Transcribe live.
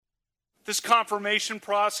This confirmation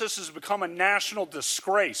process has become a national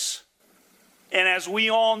disgrace. And as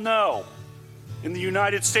we all know, in the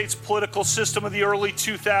United States political system of the early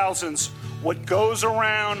 2000s, what goes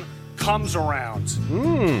around comes around.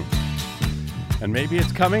 And maybe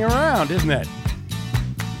it's coming around, isn't it?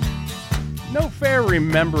 No fair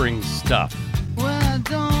remembering stuff. Well, I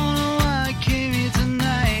don't know why I came here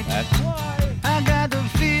tonight. That's why. I got the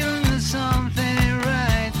feeling that something ain't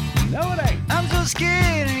right. No, it ain't. I'm so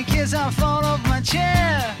scared in case I fall off my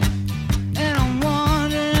chair. And I'm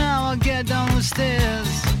wondering how I'll get down the stairs.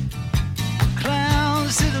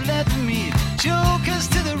 Clowns to the left of me, jokers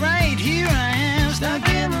to the right. Here I am, stuck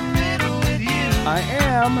in the middle with you. I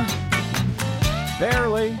am.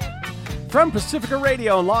 Barely. From Pacifica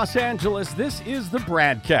Radio in Los Angeles, this is the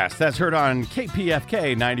BradCast. That's heard on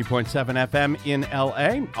KPFK 90.7 FM in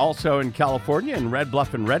LA. Also in California in Red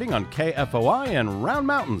Bluff and Redding on KFOI and Round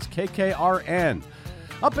Mountains, KKRN.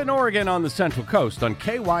 Up in Oregon on the Central Coast on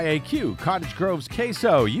KYAQ, Cottage Grove's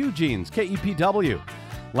KSO, Eugene's KEPW.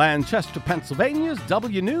 Lancaster, Pennsylvania's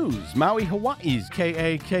W News, Maui, Hawaii's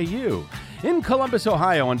KAKU. In Columbus,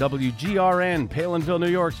 Ohio on WGRN, Palinville, New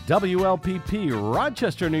York's WLPP,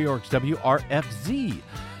 Rochester, New York's WRFZ.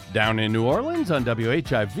 Down in New Orleans on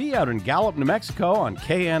WHIV, out in Gallup, New Mexico on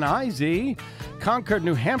KNIZ. Concord,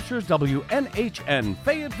 New Hampshire's WNHN,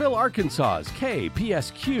 Fayetteville, Arkansas's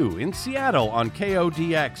KPSQ. In Seattle on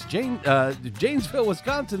KODX, Janesville,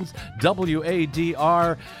 Wisconsin's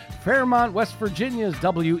WADR. Fairmont, West Virginia's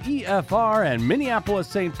WEFR, and Minneapolis,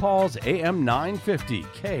 St. Paul's AM 950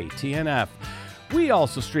 KTNF. We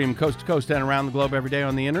also stream coast to coast and around the globe every day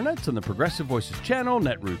on the internet on the Progressive Voices channel,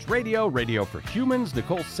 Netroots Radio, Radio for Humans,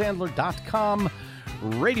 NicoleSandler.com,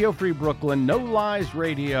 Radio Free Brooklyn, No Lies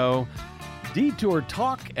Radio, Detour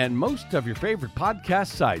Talk, and most of your favorite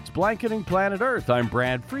podcast sites. Blanketing Planet Earth. I'm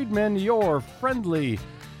Brad Friedman, your friendly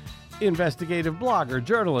investigative blogger,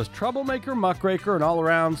 journalist, troublemaker, muckraker, and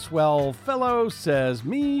all-around swell fellow, says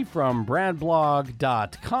me from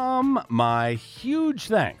bradblog.com. My huge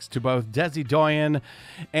thanks to both Desi Doyen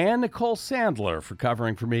and Nicole Sandler for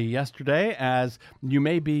covering for me yesterday. As you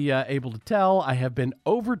may be able to tell, I have been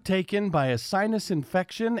overtaken by a sinus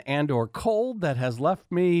infection and or cold that has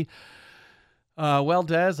left me well,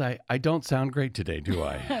 Des, I don't sound great today, do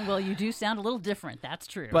I? Well, you do sound a little different. That's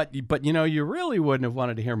true. But you know, you really wouldn't have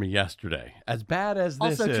wanted to hear me yesterday. As bad as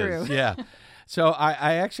this also is. True. Yeah. So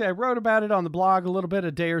I wrote about it on the blog a little bit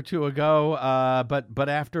a day or two ago. But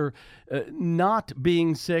after not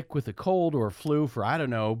being sick with a cold or flu for, I don't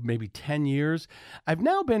know, maybe 10 years, I've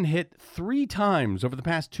now been hit 3 times over the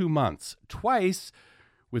past 2 months. Twice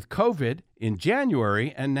with COVID in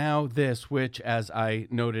January, and now this, which, as I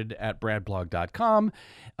noted at bradblog.com,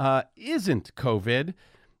 isn't COVID,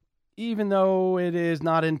 even though it is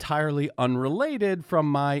not entirely unrelated from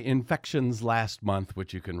my infections last month,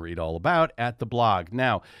 which you can read all about at the blog.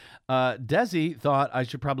 Now, Desi thought I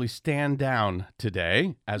should probably stand down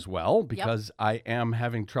today as well, because I am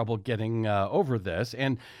having trouble getting over this,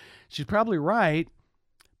 and she's probably right.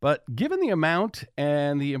 But given the amount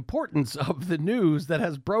and the importance of the news that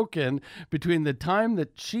has broken between the time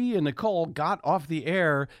that she and Nicole got off the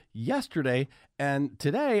air yesterday and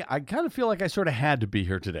today, I kind of feel like I sort of had to be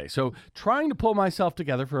here today. So trying to pull myself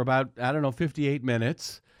together for about, 58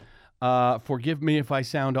 minutes. Forgive me if I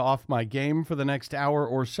sound off my game for the next hour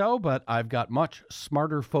or so, but I've got much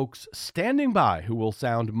smarter folks standing by who will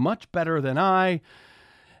sound much better than I,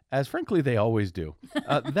 as frankly they always do.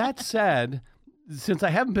 That said, since I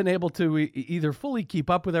haven't been able to either fully keep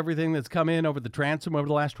up with everything that's come in over the transom over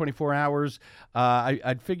the last 24 hours,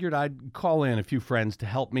 I'd figured I'd call in a few friends to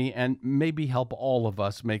help me and maybe help all of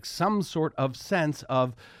us make some sort of sense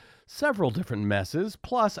of several different messes.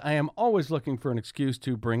 Plus, I am always looking for an excuse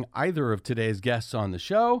to bring either of today's guests on the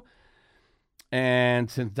show. And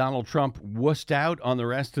since Donald Trump wussed out on the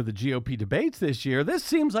rest of the GOP debates this year, this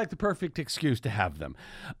seems like the perfect excuse to have them.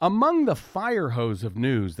 Among the fire hose of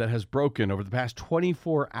news that has broken over the past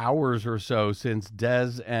 24 hours or so since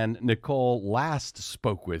Des and Nicole last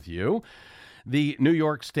spoke with you, the New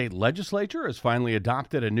York State Legislature has finally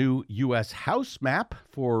adopted a new U.S. House map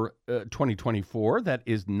for 2024 that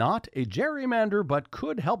is not a gerrymander but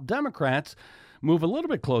could help Democrats move a little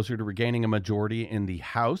bit closer to regaining a majority in the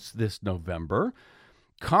House this November.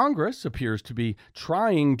 Congress appears to be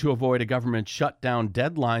trying to avoid a government shutdown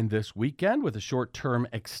deadline this weekend with a short-term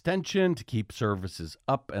extension to keep services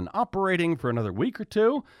up and operating for another week or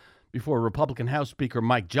two before Republican House Speaker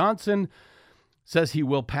Mike Johnson says he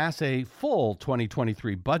will pass a full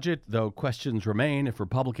 2023 budget, though questions remain if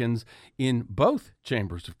Republicans in both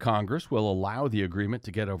chambers of Congress will allow the agreement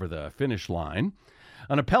to get over the finish line.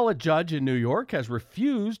 An appellate judge in New York has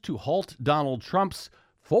refused to halt Donald Trump's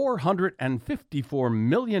 $454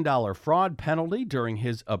 million fraud penalty during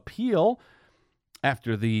his appeal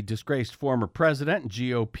after the disgraced former president and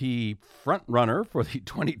GOP frontrunner for the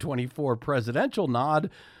 2024 presidential nod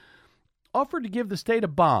offered to give the state a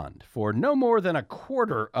bond for no more than a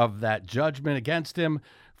quarter of that judgment against him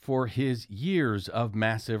for his years of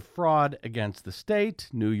massive fraud against the state.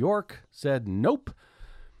 New York said nope.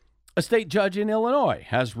 A state judge in Illinois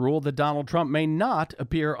has ruled that Donald Trump may not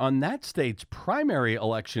appear on that state's primary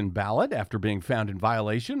election ballot after being found in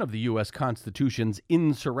violation of the U.S. Constitution's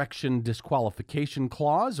Insurrection Disqualification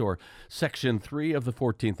Clause, or Section 3 of the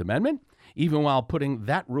 14th Amendment, even while putting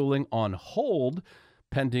that ruling on hold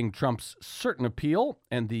pending Trump's certain appeal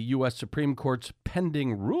and the U.S. Supreme Court's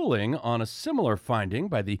pending ruling on a similar finding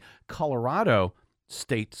by the Colorado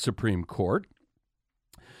State Supreme Court.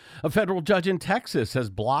 A federal judge in Texas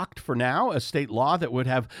has blocked for now a state law that would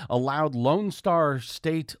have allowed Lone Star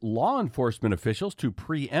State law enforcement officials to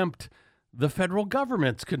preempt the federal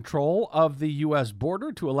government's control of the U.S.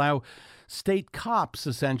 border to allow state cops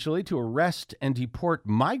essentially to arrest and deport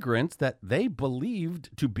migrants that they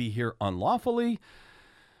believed to be here unlawfully.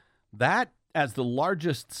 That, as the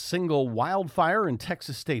largest single wildfire in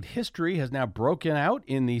Texas state history, has now broken out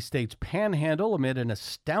in the state's panhandle amid an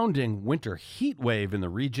astounding winter heat wave in the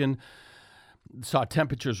region. Saw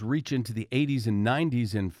temperatures reach into the 80s and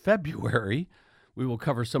 90s in February. We will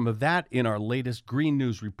cover some of that in our latest Green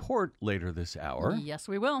News report later this hour. Yes,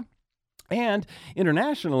 we will. And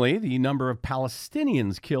internationally, the number of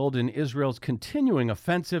Palestinians killed in Israel's continuing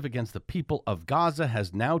offensive against the people of Gaza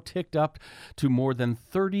has now ticked up to more than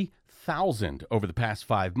 30,000 over the past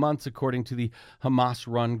 5 months, according to the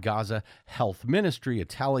Hamas-run Gaza Health Ministry, a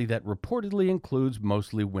tally that reportedly includes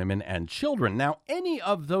mostly women and children. Now, any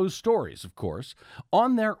of those stories, of course,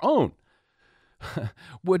 on their own,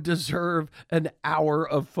 would deserve an hour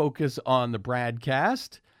of focus on the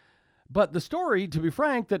BradCast. But the story, to be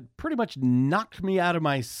frank, that pretty much knocked me out of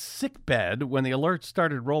my sickbed when the alerts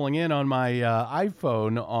started rolling in on my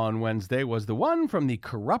iPhone on Wednesday was the one from the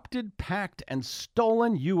corrupted, packed, and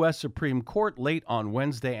stolen U.S. Supreme Court late on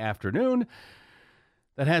Wednesday afternoon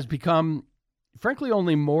that has become, frankly,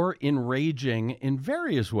 only more enraging in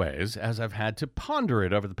various ways as I've had to ponder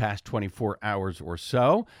it over the past 24 hours or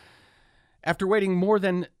so. After waiting more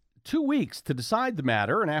than 2 weeks to decide the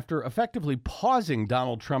matter, and after effectively pausing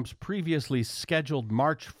Donald Trump's previously scheduled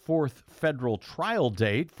March 4th federal trial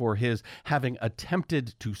date for his having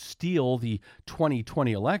attempted to steal the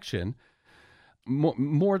 2020 election, 3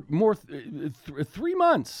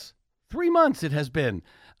 months. 3 months it has been.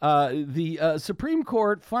 The Supreme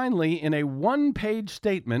Court finally, in a one-page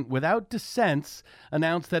statement without dissents,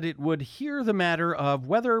 announced that it would hear the matter of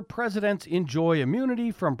whether presidents enjoy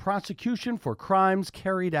immunity from prosecution for crimes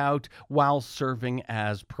carried out while serving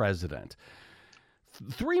as president.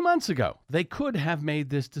 3 months ago, they could have made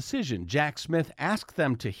this decision. Jack Smith asked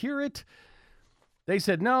them to hear it. They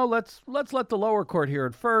said, no, let's let the lower court hear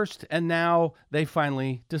it first, and now they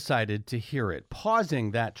finally decided to hear it,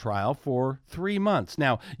 pausing that trial for 3 months.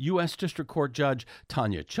 Now, U.S. District Court Judge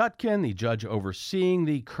Tanya Chutkin, the judge overseeing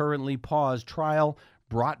the currently paused trial,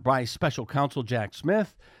 brought by special counsel Jack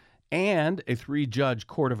Smith, and a 3-judge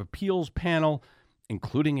Court of Appeals panel,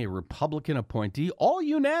 including a Republican appointee, all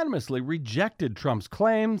unanimously rejected Trump's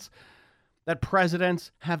claims that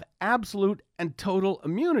presidents have absolute and total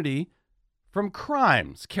immunity from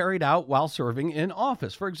crimes carried out while serving in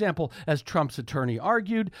office. For example, as Trump's attorney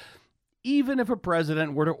argued, even if a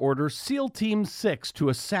president were to order SEAL Team 6 to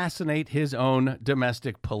assassinate his own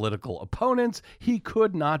domestic political opponents, he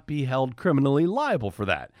could not be held criminally liable for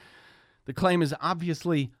that. The claim is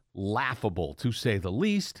obviously laughable, to say the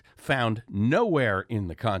least, found nowhere in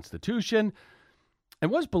the Constitution,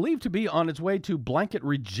 and was believed to be on its way to blanket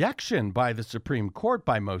rejection by the Supreme Court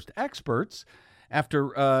by most experts,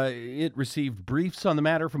 after it received briefs on the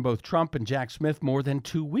matter from both Trump and Jack Smith more than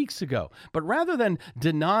 2 weeks ago. But rather than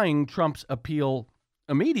denying Trump's appeal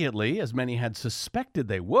immediately, as many had suspected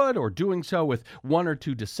they would, or doing so with 1 or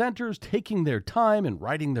 2 dissenters taking their time and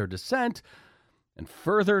writing their dissent, and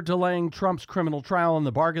further delaying Trump's criminal trial in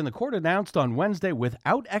the bargain, the court announced on Wednesday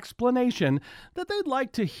without explanation that they'd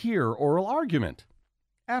like to hear oral argument.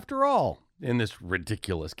 After all, in this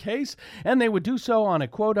ridiculous case, and they would do so on a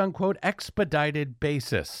quote-unquote expedited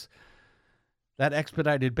basis. That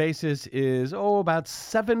expedited basis is, about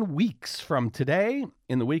 7 weeks from today,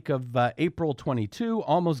 in the week of April 22,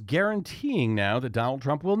 almost guaranteeing now that Donald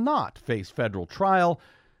Trump will not face federal trial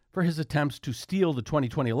for his attempts to steal the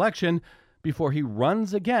 2020 election before he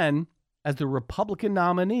runs again as the Republican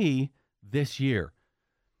nominee this year.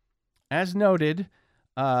 As noted,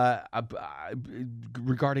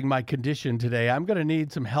 regarding my condition today. I'm going to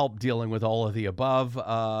need some help dealing with all of the above,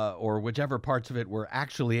 or whichever parts of it we're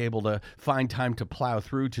actually able to find time to plow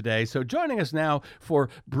through today. So joining us now for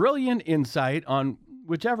brilliant insight on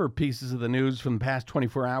whichever pieces of the news from the past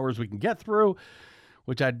 24 hours we can get through,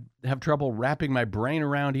 which I'd have trouble wrapping my brain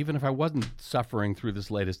around even if I wasn't suffering through this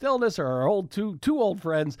latest illness, are our two old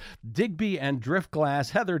friends, Digby and Driftglass.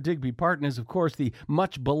 Heather Digby Parton is, of course, the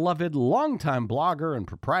much-beloved longtime blogger and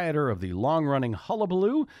proprietor of the long-running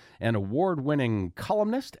Hullabaloo and award-winning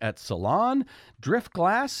columnist at Salon.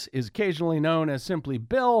 Driftglass is occasionally known as simply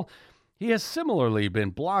Bill. He has similarly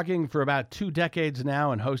been blogging for about 2 decades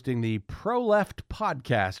now and hosting the ProLeft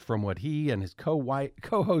Podcast from what he and his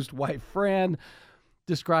co-host wife Fran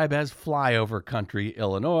describe as flyover country,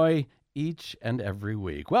 Illinois, each and every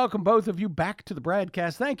week. Welcome, both of you, back to the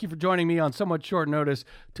BradCast. Thank you for joining me on somewhat short notice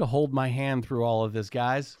to hold my hand through all of this,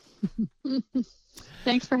 guys.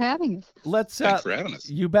 Thanks for having us. Thanks for having us.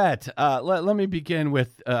 You bet. Let me begin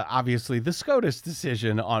with, obviously, the SCOTUS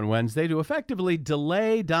decision on Wednesday to effectively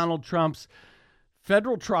delay Donald Trump's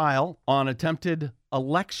federal trial on attempted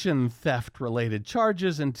election theft-related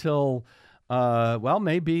charges until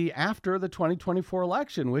maybe after the 2024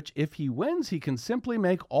 election, which if he wins, he can simply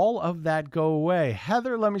make all of that go away.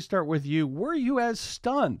 Heather, let me start with you. Were you as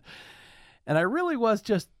stunned? And I really was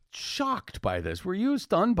just shocked by this. Were you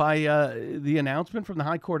stunned by the announcement from the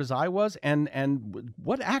High Court as I was? And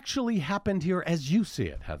what actually happened here as you see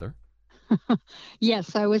it, Heather?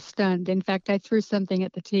 Yes, I was stunned. In fact, I threw something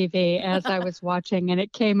at the TV as I was watching, and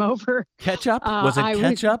it came over. Ketchup? Was it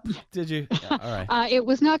ketchup? Did you? Yeah, all right. It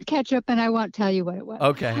was not ketchup, and I won't tell you what it was.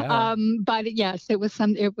 Okay. Right. But yes, it was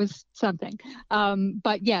something.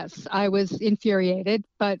 But yes, I was infuriated,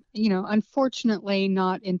 but unfortunately,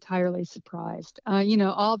 not entirely surprised.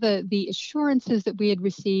 All the assurances that we had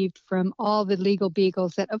received from all the legal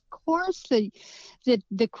beagles that, of course, the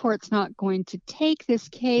court's not going to take this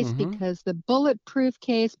case because the bulletproof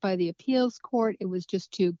case by the appeals court, it was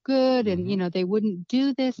just too good, and they wouldn't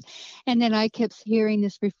do this. And then I kept hearing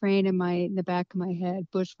this refrain in the back of my head: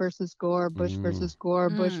 Bush versus Gore, Bush versus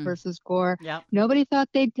Gore, Bush versus Gore. Yep. Nobody thought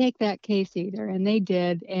they'd take that case either, and they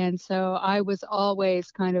did. And so I was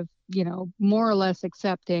always kind of more or less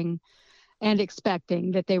accepting and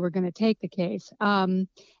expecting that they were going to take the case, and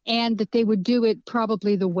that they would do it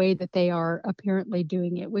probably the way that they are apparently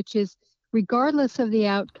doing it, which is regardless of the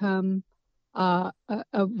outcome,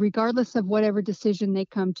 regardless of whatever decision they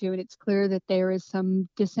come to, and it's clear that there is some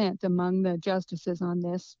dissent among the justices on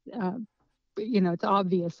this. It's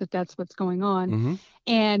obvious that that's what's going on.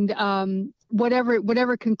 And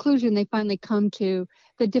whatever conclusion they finally come to,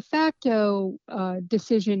 the de facto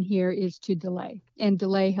decision here is to delay, and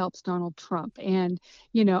delay helps Donald Trump. And,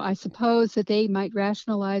 I suppose that they might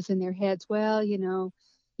rationalize in their heads, well,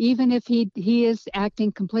 even if he is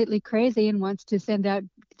acting completely crazy and wants to send out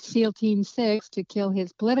SEAL Team 6 to kill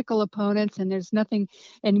his political opponents, and there's nothing,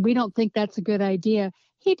 and we don't think that's a good idea,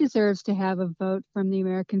 he deserves to have a vote from the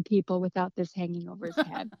American people without this hanging over his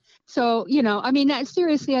head. So,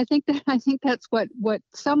 seriously, I think that's what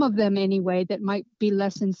some of them anyway that might be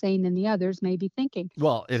less insane than the others may be thinking.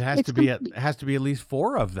 Well, it has to be at least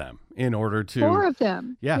 4 of them in order to 4 of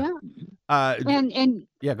them. Yeah. And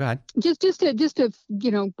yeah, go ahead. Just to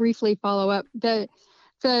briefly follow up, the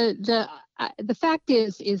fact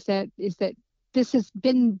is that this has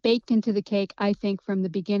been baked into the cake, I think, from the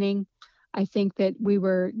beginning. I think that we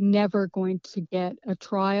were never going to get a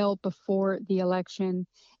trial before the election.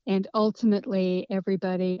 And ultimately,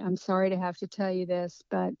 everybody, I'm sorry to have to tell you this,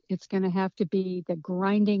 but it's going to have to be the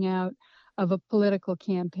grinding out of a political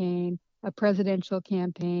campaign, a presidential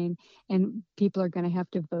campaign, and people are going to have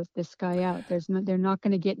to vote this guy out. They're not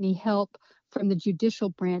going to get any help from the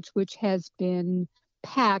judicial branch, which has been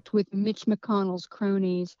packed with Mitch McConnell's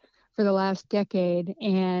cronies for the last decade.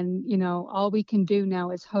 And, all we can do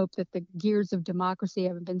now is hope that the gears of democracy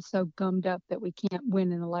haven't been so gummed up that we can't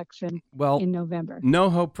win an election in November. No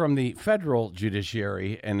hope from the federal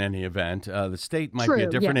judiciary in any event. The state might be a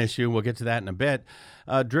different issue. We'll get to that in a bit.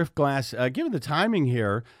 Driftglass, given the timing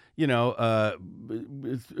here,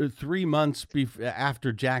 3 months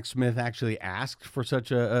after Jack Smith actually asked for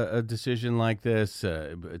such a decision like this,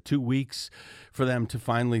 2 weeks for them to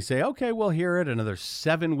finally say, okay, we'll hear it, another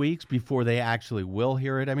 7 weeks before they actually will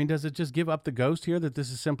hear it. I mean, does it just give up the ghost here that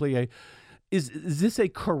this is simply is this a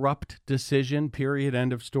corrupt decision, period,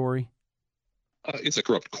 end of story? It's a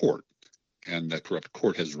corrupt court, and that corrupt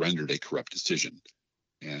court has rendered a corrupt decision.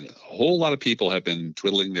 And a whole lot of people have been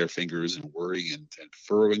twiddling their fingers and worrying and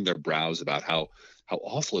furrowing their brows about how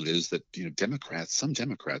awful it is that some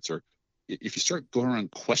Democrats are if you start going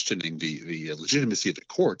around questioning the legitimacy of the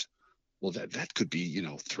court, well, that could be,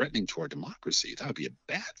 threatening to our democracy. That would be a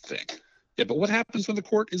bad thing. Yeah, but what happens when the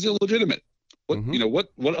court is illegitimate?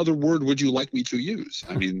 What other word would you like me to use?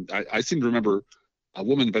 I mean, I seem to remember a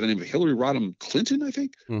woman by the name of Hillary Rodham Clinton, I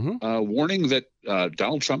think, warning that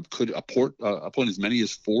Donald Trump could appoint as many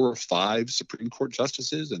as 4 or 5 Supreme Court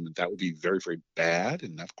justices, and that would be very, very bad.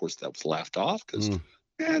 And of course, that was laughed off because,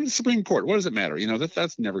 the Supreme Court, what does it matter?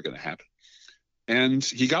 That's never going to happen. And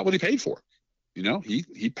he got what he paid for.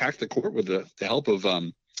 He packed the court with the help of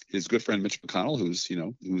his good friend Mitch McConnell,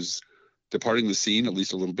 who's departing the scene at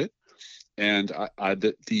least a little bit. And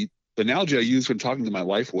the analogy I used when talking to my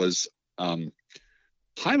wife was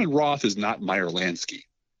Hyman Roth is not Meyer Lansky.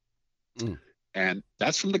 And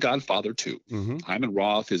that's from The Godfather too. Hyman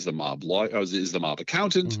Roth is the mob lawyer, is the mob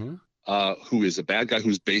accountant, who is a bad guy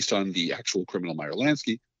who's based on the actual criminal Meyer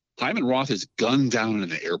Lansky. Hyman Roth is gunned down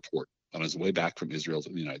in an airport on his way back from Israel to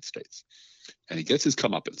the United States. And he gets his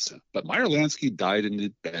comeuppance. But Meyer Lansky died in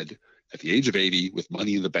his bed at the age of 80 with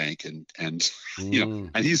money in the bank, and and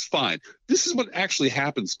he's fine. This is what actually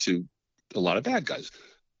happens to a lot of bad guys.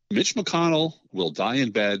 Mitch McConnell will die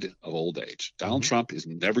in bed of old age. Donald Trump is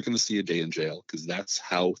never going to see a day in jail because that's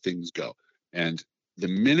how things go. And the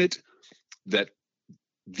minute that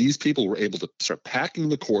these people were able to start packing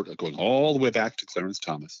the court, going all the way back to Clarence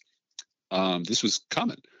Thomas, this was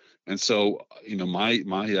coming. And so,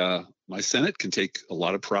 my Senate can take a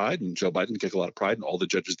lot of pride, and Joe Biden can take a lot of pride in all the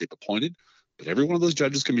judges they've appointed, but every one of those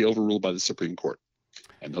judges can be overruled by the Supreme Court.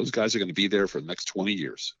 And those guys are going to be there for the next 20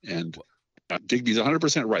 years. And Digby's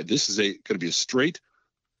 100% right. This is going to be a straight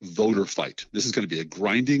voter fight. This is going to be a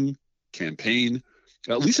grinding campaign.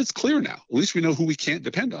 At least it's clear now. At least we know who we can't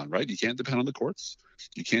depend on, right? You can't depend on the courts.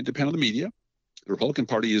 You can't depend on the media. The Republican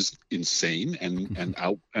Party is insane and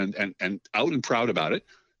out and proud about it.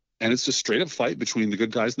 And it's a straight up fight between the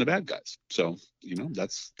good guys and the bad guys. So,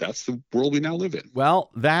 that's the world we now live in.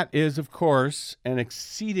 Well, that is, of course, an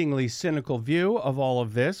exceedingly cynical view of all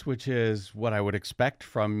of this, which is what I would expect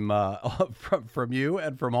from you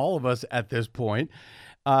and from all of us at this point.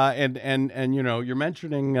 And you're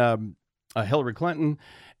mentioning Hillary Clinton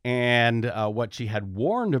and what she had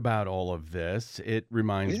warned about all of this. It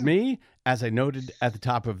reminds me, as I noted at the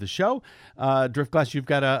top of the show, Driftglass, you've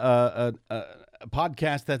got a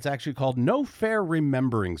podcast that's actually called No Fair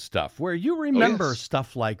Remembering Stuff, where you remember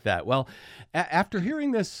stuff like that. Well, after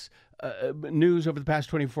hearing this news over the past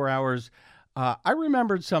 24 hours, I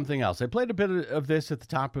remembered something else. I played a bit of this at the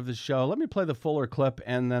top of the show. Let me play the fuller clip,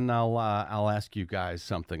 and then I'll ask you guys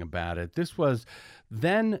something about it. This was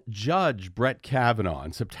then Judge Brett Kavanaugh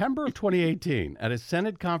in September of 2018 at a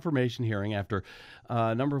Senate confirmation hearing after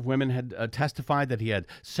a number of women had testified that he had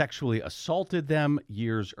sexually assaulted them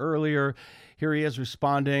years earlier. Here he is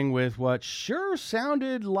responding with what sure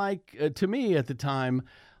sounded like, to me at the time,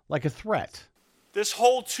 like a threat. This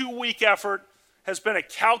whole 2-week effort has been a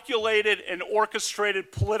calculated and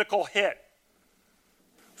orchestrated political hit,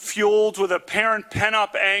 fueled with apparent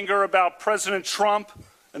pent-up anger about President Trump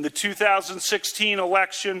and the 2016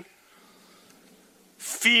 election,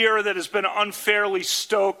 fear that has been unfairly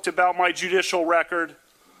stoked about my judicial record,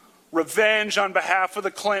 revenge on behalf of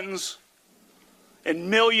the Clintons,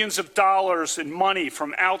 and millions of dollars in money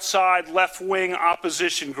from outside left-wing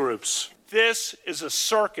opposition groups. This is a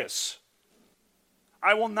circus.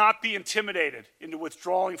 I will not be intimidated into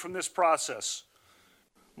withdrawing from this process.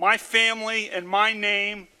 My family and my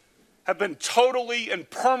name have been totally and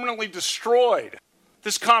permanently destroyed.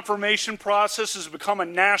 This confirmation process has become a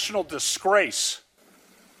national disgrace.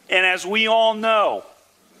 And as we all know,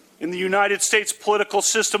 in the United States political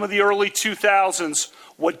system of the early 2000s,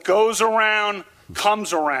 what goes around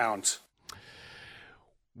comes around.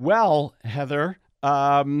 Well, Heather,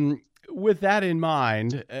 with that in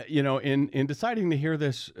mind, in deciding to hear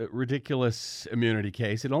this ridiculous immunity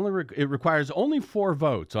case, it requires only 4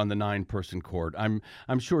 votes on the 9-person court.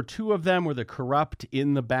 I'm sure 2 of them were the corrupt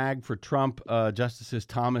in the bag for Trump, Justices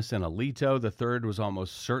Thomas and Alito. The third was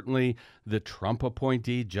almost certainly the Trump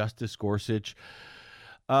appointee, Justice Gorsuch.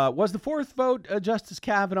 Was the 4th vote Justice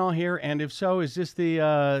Kavanaugh here? And if so, is this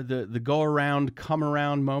the go-around,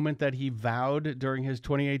 come-around moment that he vowed during his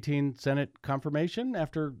 2018 Senate confirmation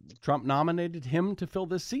after Trump nominated him to fill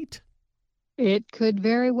this seat? It could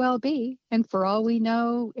very well be. And for all we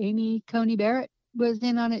know, Amy Coney Barrett was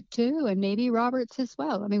in on it too, and maybe Roberts as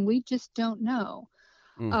well. I mean, we just don't know.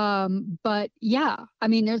 But yeah, I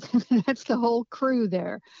mean, that's the whole crew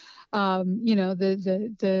there.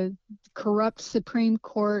 the corrupt Supreme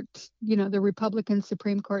Court, the Republican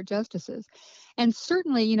Supreme Court justices. And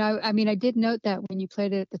certainly, I mean, I did note that when you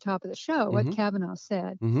played it at the top of the show, what Kavanaugh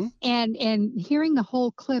said, and hearing the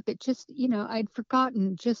whole clip, it just, I'd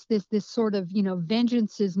forgotten just this sort of,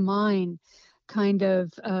 vengeance is mine kind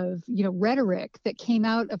of rhetoric that came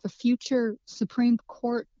out of a future Supreme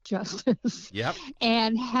Court justice. Yep.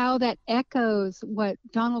 And how that echoes what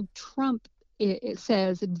Donald Trump it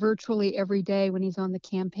says virtually every day when he's on the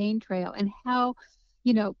campaign trail, and how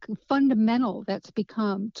fundamental that's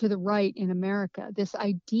become to the right in America. This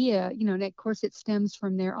idea, and of course it stems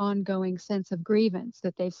from their ongoing sense of grievance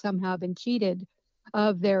that they've somehow been cheated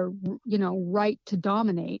of their right to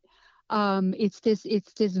dominate. It's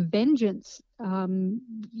this vengeance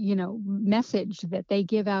message that they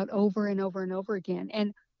give out over and over and over again.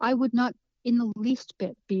 And I would not in the least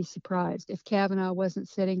bit be surprised if Kavanaugh wasn't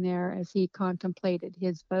sitting there as he contemplated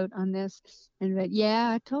his vote on this, and that,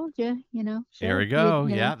 I told you, sure, there we go.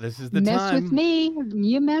 This is the messed time. with me.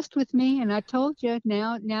 You messed with me, and I told you.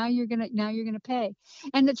 Now you're gonna pay.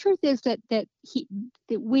 And the truth is that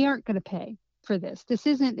we aren't gonna pay for this. This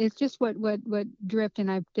isn't. It's just what Drift and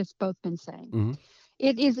I've just both been saying.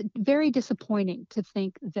 It is very disappointing to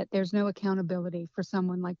think that there's no accountability for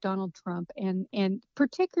someone like Donald Trump, and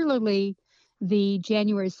particularly the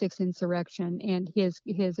January 6th insurrection and his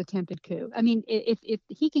attempted coup. I mean, if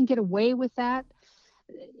he can get away with that,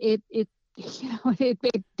 it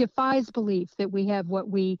defies belief that we have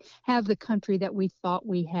the country that we thought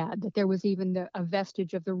we had, that there was even a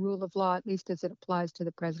vestige of the rule of law, at least as it applies to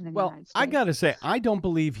the president of the United States. I got to say, I don't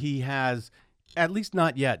believe he has, at least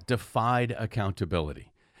not yet, defied accountability.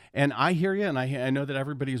 And I hear you, and I know that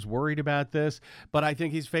everybody's worried about this, but I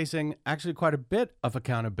think he's facing actually quite a bit of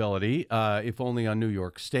accountability, if only on New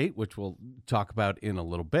York State, which we'll talk about in a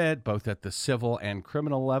little bit, both at the civil and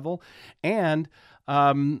criminal level. And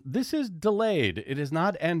this is delayed. It is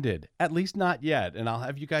not ended, at least not yet. And I'll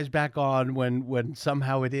have you guys back on when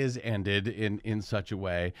somehow it is ended in such a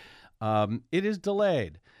way. It is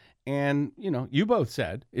delayed. And, you both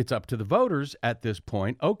said it's up to the voters at this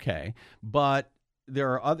point. Okay, but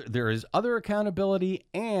there is other accountability,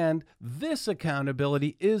 and this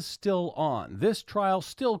accountability is still on. This trial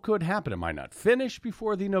still could happen. It might not finish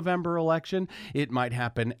before the November election. It might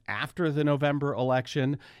happen after the November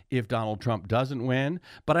election if Donald Trump doesn't win.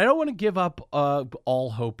 But I don't want to give up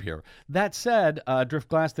all hope here. That said,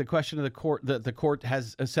 Driftglass, the question of the court that the court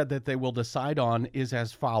has said that they will decide on is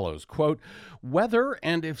as follows, quote, whether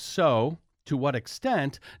and if so, to what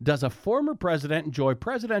extent does a former president enjoy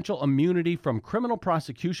presidential immunity from criminal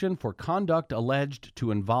prosecution for conduct alleged to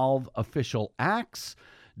involve official acts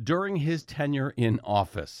during his tenure in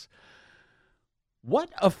office? What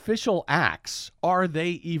official acts are they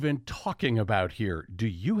even talking about here? Do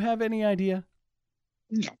you have any idea?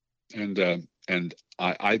 No. And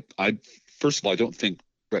I first of all, I don't think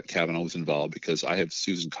Brett Kavanaugh was involved, because I have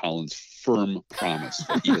Susan Collins' firm promise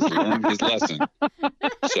that he has learned his lesson.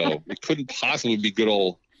 So it couldn't possibly be good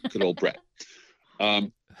old Brett.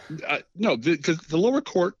 No, because the lower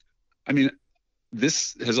court, I mean,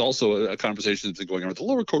 this has also a conversation that's been going on. The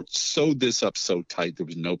lower court sewed this up so tight there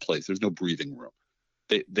was no place. There's no breathing room.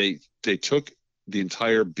 They took the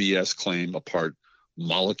entire BS claim apart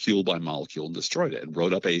molecule by molecule and destroyed it, and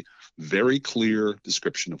wrote up a very clear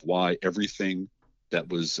description of why everything that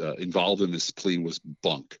was involved in this plea was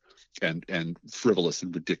bunk and frivolous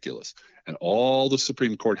and ridiculous. And all the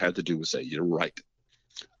Supreme Court had to do was say, you're right.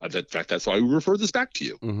 In fact, that's why we refer this back to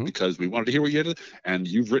you, because we wanted to hear what you had to, and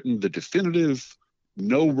you've written the definitive,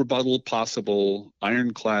 no rebuttal possible,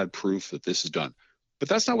 ironclad proof that this is done. But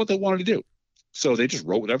that's not what they wanted to do. So they just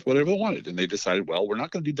wrote whatever they wanted. And they decided, well, we're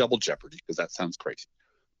not going to do double jeopardy because that sounds crazy.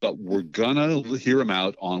 But we're going to hear them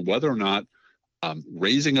out on whether or not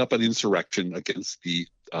raising up an insurrection against the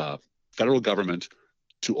federal government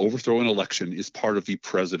to overthrow an election is part of the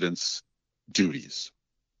president's duties.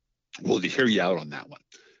 We'll hear you out on that one,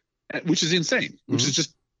 which is insane, which is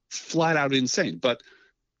just flat out insane. But,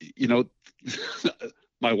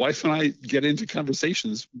 my wife and I get into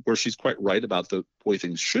conversations where she's quite right about the way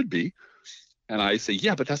things should be. And I say,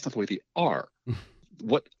 yeah, but that's not the way they are.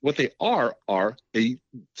 What they are a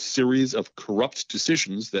series of corrupt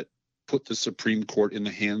decisions that put the Supreme Court in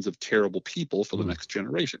the hands of terrible people for the next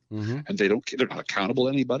generation. And they're not accountable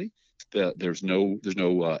to anybody. There's no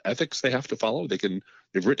ethics they have to follow. They've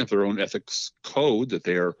written up their own ethics code that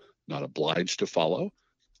they're not obliged to follow.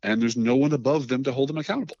 and there's no one above them to hold them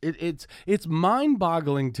accountable. It's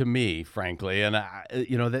mind-boggling to me, frankly, and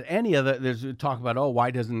that any other there's talk about,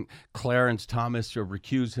 why doesn't Clarence Thomas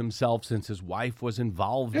recuse himself since his wife was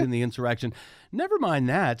involved in the insurrection? Never mind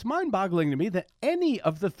that. It's mind-boggling to me that any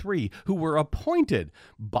of the three who were appointed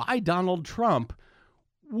by Donald Trump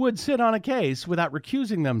would sit on a case without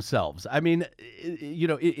recusing themselves. I mean,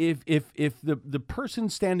 if the person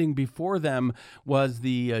standing before them was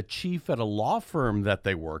the chief at a law firm that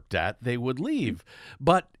they worked at, they would leave.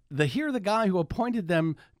 But the guy who appointed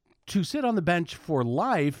them to sit on the bench for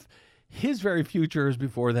life, his very future is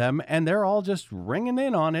before them, and they're all just ringing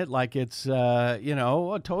in on it like it's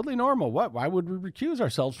totally normal. Why would we recuse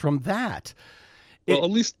ourselves from that? Well, at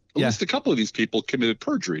least a couple of these people committed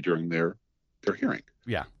perjury during their hearing.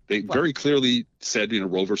 Yeah. They very clearly said,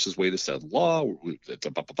 Roe versus Wade is settled law, and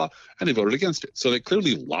they voted against it. So they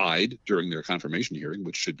clearly lied during their confirmation hearing,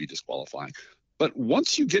 which should be disqualifying. But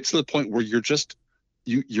once you get to the point where you're just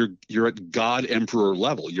you're at God Emperor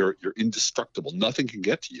level, you're indestructible, nothing can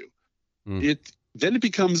get to you. Then it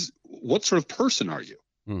becomes, what sort of person are you?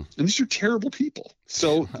 And these are terrible people.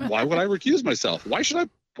 So why would I recuse myself? Why should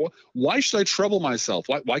I trouble myself?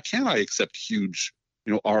 Why can't I accept huge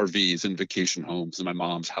RVs and vacation homes and my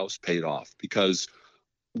mom's house paid off? Because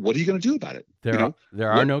what are you going to do about it? There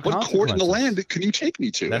are no consequences. What court in the land can you take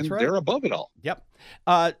me to? That's right. They're above it all. Yep.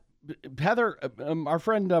 Heather, our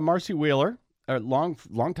friend Marcy Wheeler, a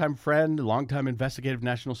longtime friend, longtime investigative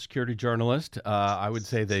national security journalist, I would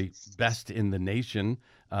say the best in the nation,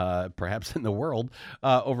 perhaps in the world,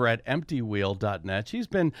 over at emptywheel.net. She's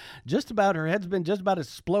been her head's been just about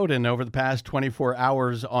exploding over the past 24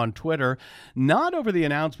 hours on Twitter, not over the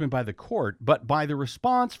announcement by the court, but by the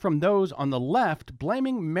response from those on the left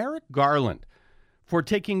blaming Merrick Garland for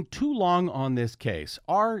taking too long on this case.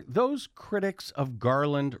 Are those critics of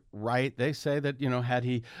Garland right? They say that, had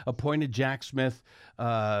he appointed Jack Smith,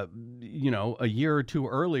 a year or two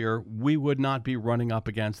earlier, we would not be running up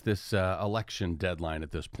against this election deadline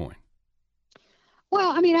at this point.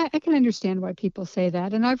 Well, I mean, I can understand why people say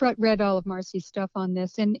that. And I've read all of Marcy's stuff on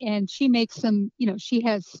this, and she makes some, she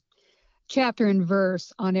has chapter and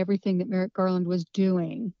verse on everything that Merrick Garland was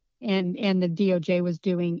doing and the DOJ was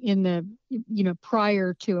doing in the,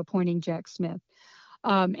 prior to appointing Jack Smith.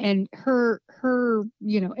 And her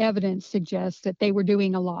evidence suggests that they were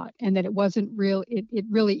doing a lot and that it wasn't real. It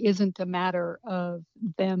really isn't a matter of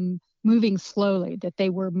them moving slowly, that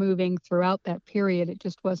they were moving throughout that period. It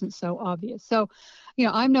just wasn't so obvious. So,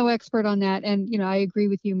 I'm no expert on that. And, I agree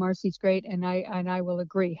with you. Marcy's great. And I will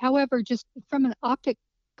agree. However, just from an optical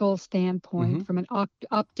standpoint, from an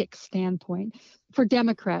optic standpoint, for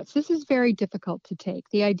Democrats, this is very difficult to take.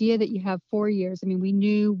 The idea that you have 4 years, I mean, we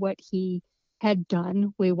knew what he had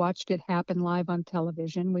done. We watched it happen live on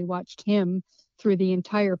television. We watched him through the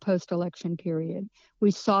entire post-election period.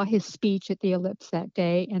 We saw his speech at the Ellipse that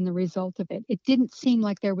day and the result of it. It didn't seem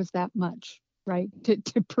like there was that much, right,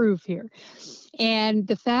 to prove here. And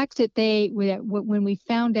the fact that when we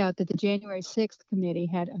found out that the January 6th committee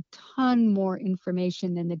had a ton more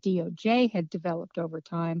information than the DOJ had developed over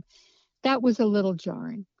time, that was a little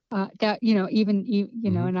jarring. And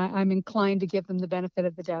I'm inclined to give them the benefit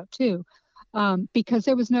of the doubt too. Because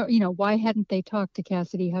there was no, why hadn't they talked to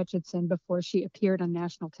Cassidy Hutchinson before she appeared on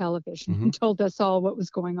national television and told us all what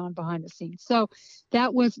was going on behind the scenes? So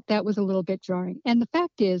that was a little bit jarring. And the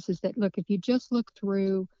fact is that, look, if you just look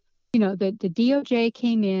through, the DOJ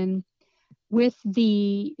came in with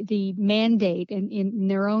the mandate in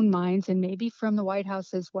their own minds, and maybe from the White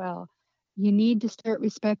House as well. You need to start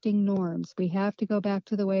respecting norms. We have to go back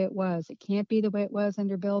to the way it was. It can't be the way it was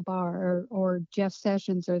under Bill Barr or Jeff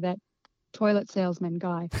Sessions or that toilet salesman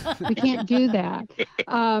guy. We can't do that.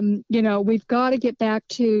 We've got to get back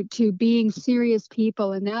to being serious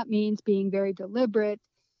people, and that means being very deliberate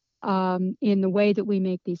in the way that we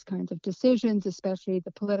make these kinds of decisions, especially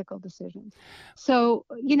the political decisions. So,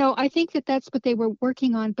 I think that that's what they were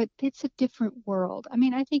working on, but it's a different world. I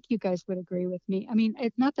mean, I think you guys would agree with me. I mean,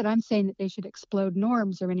 it's not that I'm saying that they should explode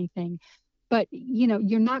norms or anything, but,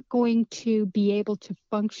 you're not going to be able to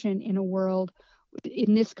function in a world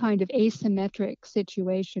in this kind of asymmetric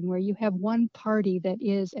situation where you have one party that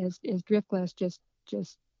is, as Driftglass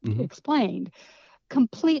just explained,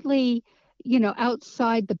 completely,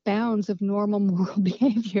 outside the bounds of normal moral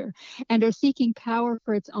behavior and are seeking power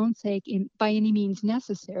for its own sake by any means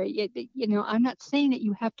necessary. I'm not saying that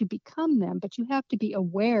you have to become them, but you have to be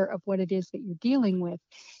aware of what it is that you're dealing with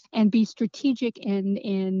and be strategic and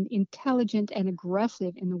intelligent and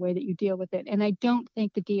aggressive in the way that you deal with it. And I don't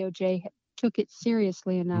think the DOJ took it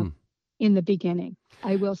seriously enough in the beginning.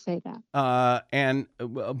 I will say that. And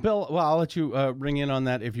Bill, well, I'll let you ring in on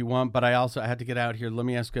that if you want, but I had to get out here. Let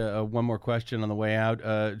me ask one more question on the way out.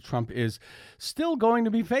 Trump is still going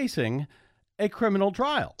to be facing a criminal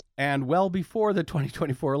trial, and well before the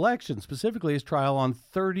 2024 election, specifically his trial on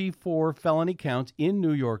 34 felony counts in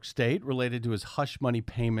New York State related to his hush money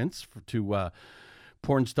payments to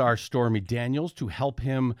porn star Stormy Daniels to help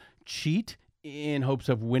him cheat in hopes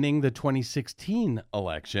of winning the 2016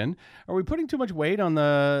 election. Are we putting too much weight on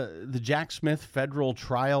the Jack Smith federal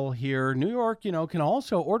trial here? New York, can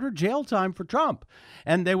also order jail time for Trump,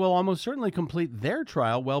 and they will almost certainly complete their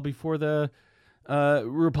trial well before the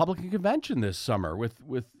Republican convention this summer,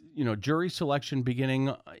 with jury selection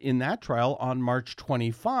beginning in that trial on March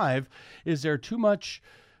 25. Is there too much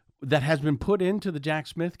that has been put into the Jack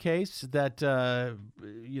Smith case that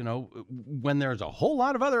when there's a whole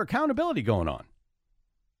lot of other accountability going on?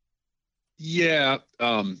 Yeah,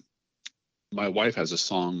 my wife has a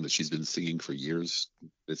song that she's been singing for years.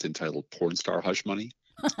 It's entitled "Porn Star Hush Money."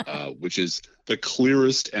 Which is the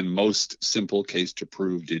clearest and most simple case to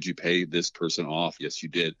prove, did you pay this person off? Yes, you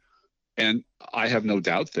did. And I have no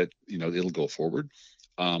doubt that, it'll go forward.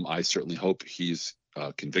 I certainly hope he's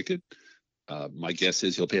convicted. My guess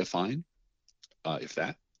is he'll pay a fine, if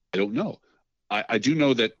that. I don't know. I do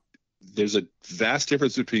know that there's a vast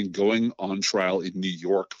difference between going on trial in New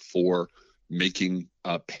York for making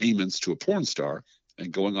payments to a porn star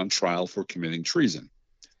and going on trial for committing treason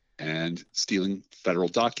and stealing federal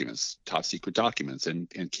documents, top secret documents,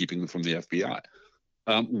 and keeping them from the FBI.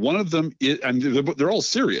 One of them is, and they're all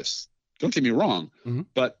serious, don't get me wrong,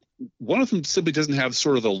 but one of them simply doesn't have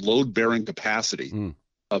sort of the load-bearing capacity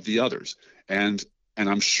of the others. And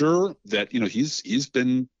I'm sure that, he's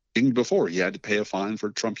been dinged before. He had to pay a fine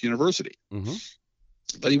for Trump University.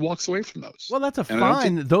 But he walks away from those. Well, that's a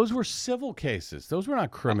fine. Those were civil cases. Those were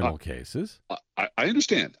not criminal cases. I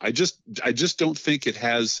understand. I just don't think it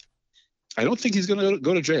has. I don't think he's going to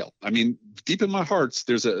go to jail. I mean, deep in my heart,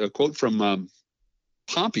 there's a quote from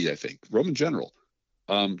Pompey, I think, Roman general.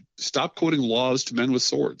 Stop quoting laws to men with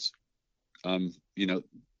swords.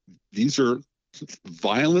 These are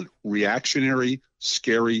violent, reactionary,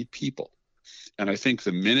 scary people. And I think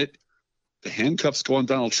the minute the handcuffs go on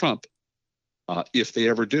Donald Trump, if they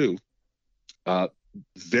ever do,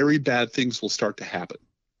 very bad things will start to happen,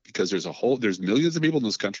 because there's millions of people in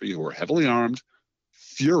this country who are heavily armed,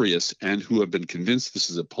 furious, and who have been convinced this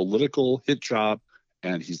is a political hit job,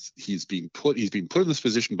 and he's being put in this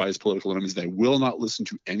position by his political enemies. They will not listen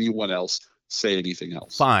to anyone else say anything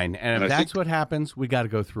else. Fine, and if that's what happens, we got to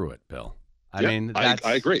go through it, Bill. I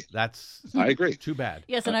agree. I agree. Too bad.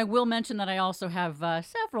 Yes, and I will mention that I also have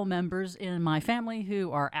several members in my family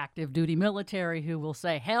who are active duty military who will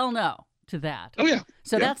say hell no to that. Oh, yeah.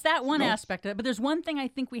 So that's that one aspect of it. But there's one thing I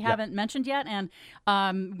think we haven't mentioned yet, and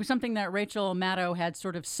something that Rachel Maddow had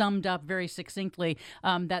sort of summed up very succinctly,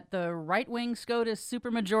 that the right-wing SCOTUS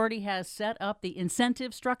supermajority has set up the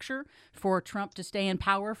incentive structure for Trump to stay in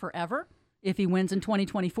power forever if he wins in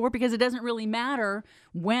 2024, because it doesn't really matter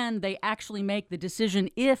when they actually make the decision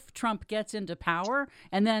if Trump gets into power,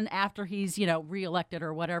 and then after he's, reelected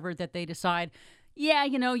or whatever, that they decide,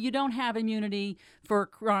 you don't have immunity for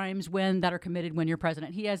crimes that are committed when you're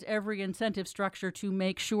president. He has every incentive structure to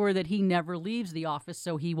make sure that he never leaves the office,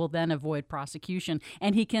 so he will then avoid prosecution.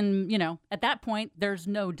 And he can, at that point, there's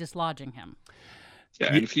no dislodging him.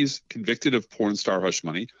 Yeah, and if he's convicted of porn star hush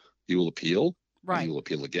money, he will appeal. Right. And he will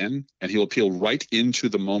appeal again, and he'll appeal right into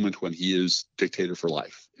the moment when he is dictator for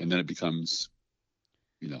life. And then it becomes,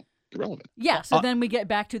 irrelevant. Yeah, so then we get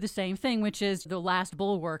back to the same thing, which is the last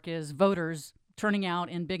bulwark is voters turning out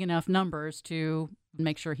in big enough numbers to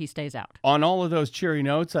make sure he stays out. On all of those cheery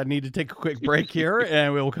notes, I need to take a quick break here,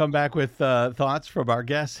 and we'll come back with thoughts from our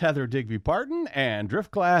guests, Heather Digby Parton and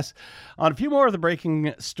Driftglass, on a few more of the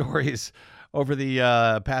breaking stories over the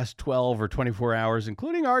past 12 or 24 hours,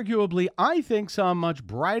 including arguably, I think, some much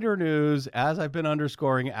brighter news, as I've been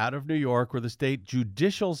underscoring, out of New York, where the state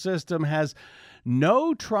judicial system has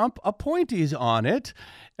no Trump appointees on it,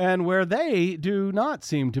 and where they do not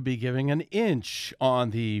seem to be giving an inch on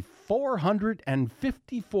the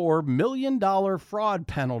 $454 million fraud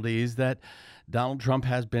penalties that Donald Trump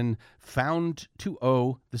has been found to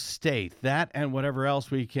owe the state. That and whatever else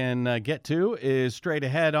we can get to is straight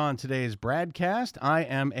ahead on today's BradCast. I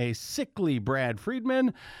am a sickly Brad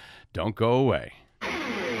Friedman. Don't go away.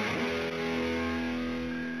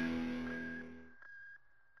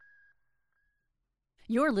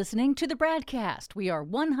 You're listening to the BradCast. We are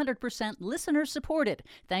 100% listener-supported,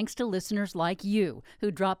 thanks to listeners like you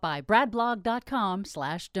who drop by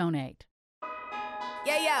bradblog.com/donate.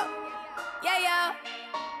 Yeah, yo. Yeah, yo.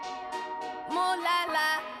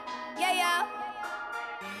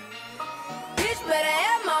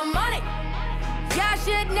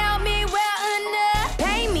 should know me well enough.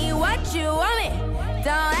 Pay me what you want me.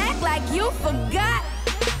 Don't act like you forgot.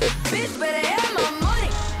 Bitch, better have my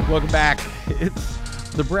money. Welcome back. It's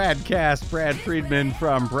the BradCast. Brad Friedman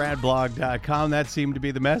from BradBlog.com. That seemed to be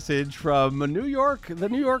the message from the New York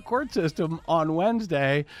court system on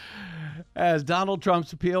Wednesday, as Donald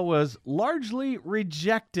Trump's appeal was largely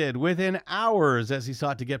rejected within hours as he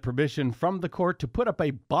sought to get permission from the court to put up a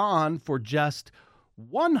bond for just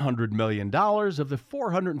 $100 million of the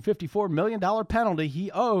 $454 million penalty he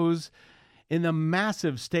owes in the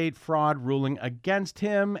massive state fraud ruling against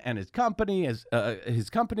him and his company, his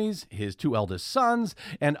companies, his two eldest sons,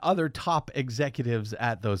 and other top executives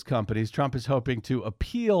at those companies. Trump is hoping to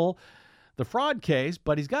appeal the fraud case,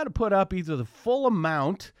 but he's got to put up either the full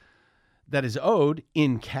amount that is owed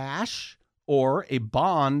in cash or a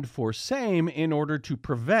bond for same in order to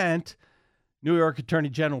prevent New York Attorney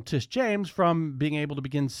General Tish James from being able to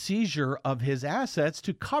begin seizure of his assets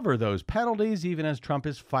to cover those penalties, even as Trump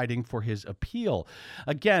is fighting for his appeal.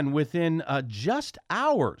 Again, within just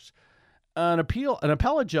hours, an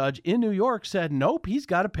appellate judge in New York said, nope, he's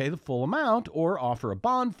got to pay the full amount or offer a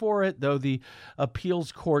bond for it, though the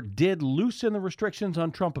appeals court did loosen the restrictions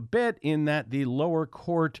on Trump a bit in that the lower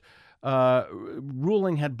court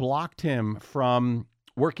ruling had blocked him from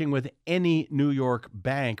working with any New York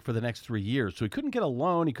bank for the next 3 years. So he couldn't get a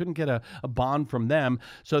loan. He couldn't get a bond from them.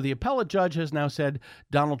 So the appellate judge has now said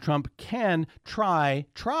Donald Trump can try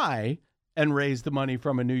and raise the money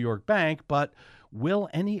from a New York bank, but will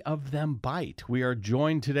any of them bite? We are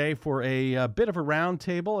joined today for a bit of a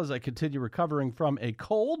roundtable as I continue recovering from a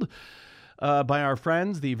cold by our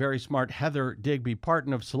friends, the very smart Heather Digby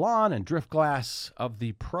Parton of Salon and Driftglass of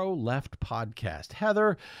the ProLeft Podcast.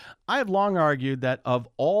 Heather, I have long argued that of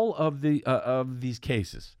all of these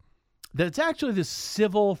cases, that it's actually the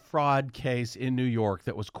civil fraud case in New York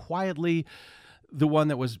that was quietly the one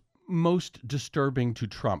that was most disturbing to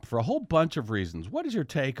Trump for a whole bunch of reasons. What is your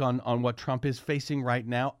take on what Trump is facing right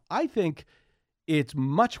now? I think it's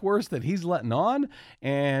much worse than he's letting on,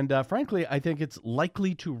 and frankly, I think it's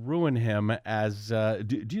likely to ruin him. As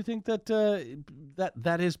do you think that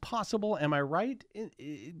that is possible? Am I right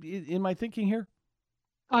in my thinking here?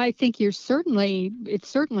 I think it's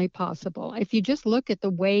certainly possible. If you just look at the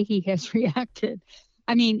way he has reacted.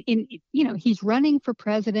 I mean, he's running for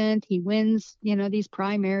president. He wins, these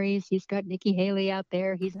primaries. He's got Nikki Haley out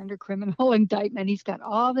there. He's under criminal indictment. He's got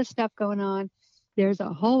all this stuff going on. There's a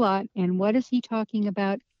whole lot. And what is he talking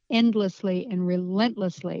about endlessly and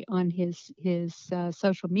relentlessly on his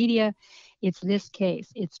social media? It's this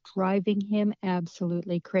case. It's driving him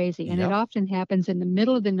absolutely crazy. And It often happens in the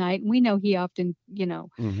middle of the night. And we know he often,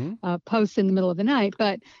 posts in the middle of the night.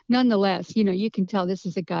 But nonetheless, you can tell this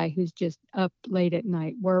is a guy who's just up late at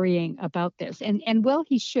night worrying about this. And well,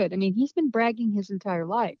 he should. I mean, he's been bragging his entire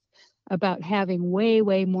life about having way,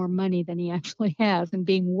 way more money than he actually has and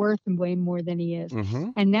being worth way more than he is. Mm-hmm.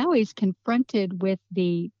 And now he's confronted with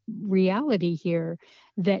the reality here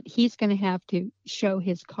that he's going to have to show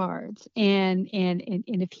his cards. And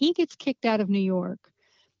if he gets kicked out of New York,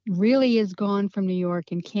 really is gone from New York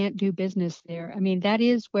and can't do business there, I mean,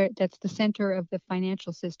 that's the center of the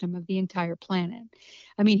financial system of the entire planet.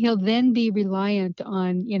 I mean, he'll then be reliant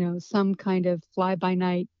on, some kind of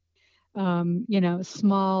fly-by-night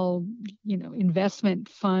small, investment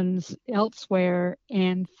funds elsewhere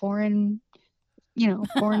and foreign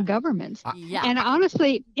governments. Yeah. And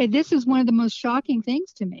honestly, this is one of the most shocking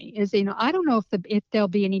things to me is, I don't know if there'll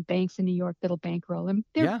be any banks in New York that'll bankroll him.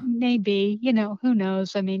 There may be, who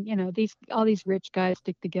knows? I mean, all these rich guys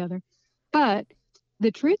stick together. But the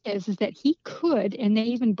truth is that he could, and they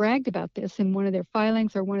even bragged about this in one of their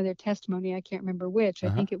filings or one of their testimony. I can't remember which. I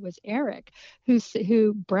think it was Eric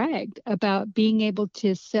who bragged about being able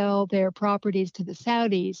to sell their properties to the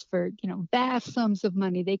Saudis for, vast sums of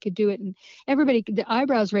money. They could do it. And everybody, the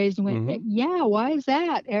eyebrows raised and went, yeah, why is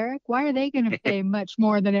that, Eric? Why are they going to pay much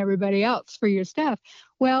more than everybody else for your stuff?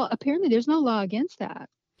 Well, apparently there's no law against that.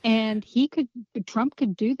 And Trump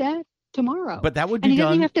could do that tomorrow. But that would be done. And he done.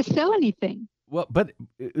 doesn't have to sell anything. Well, but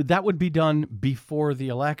that would be done before the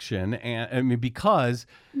election, and I mean, because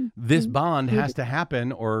this bond has to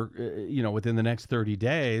happen, or within the next 30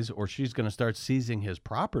 days, or she's going to start seizing his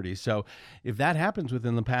property. So, if that happens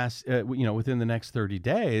within the next 30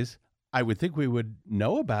 days, I would think we would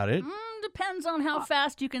know about it. Depends on how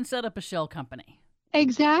fast you can set up a shell company.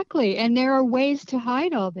 Exactly. And there are ways to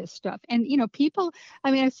hide all this stuff. And, people,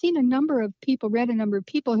 I mean, I've seen read a number of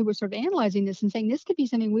people who were sort of analyzing this and saying this could be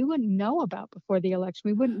something we wouldn't know about before the election.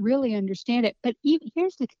 We wouldn't really understand it. But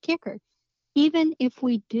here's the kicker. even if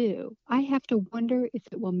we do, I have to wonder if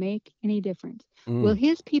it will make any difference. Will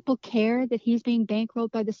his people care that he's being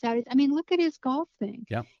bankrolled by the Saudis? I mean, look at his golf thing.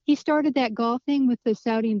 Yep. He started that golf thing with the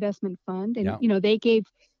Saudi investment fund, and Yep.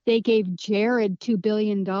 they gave Jared $2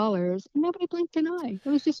 billion, and nobody blinked an eye. It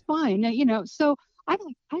was just fine. So I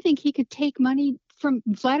think he could take money from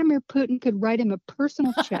Vladimir Putin, could write him a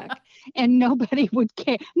personal check, and nobody would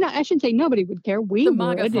care. No, I shouldn't say nobody would care. We The would,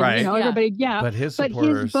 MAGA and, folks, Right. everybody, yeah. But his But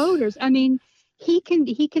supporters, his voters, I mean, he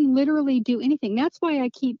can literally do anything. That's why I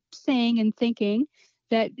keep saying and thinking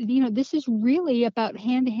that this is really about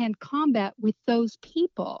hand-to-hand combat with those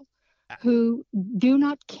people who do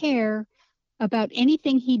not care about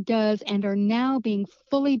anything he does and are now being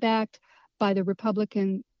fully backed by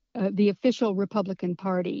the official Republican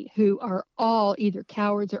Party, who are all either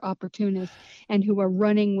cowards or opportunists, and who are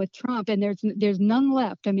running with Trump. And there's none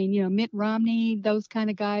left. I mean, Mitt Romney, those kind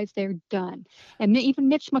of guys, they're done. And even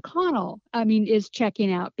Mitch McConnell, I mean, is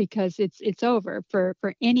checking out because it's over for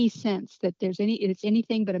any sense that it's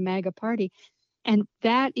anything but a MAGA party. And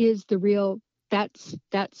that is the real.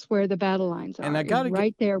 That's where the battle lines are. And I gotta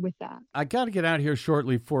right there with that. I got to get out here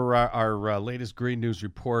shortly for our latest Green News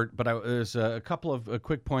report, but there's a couple of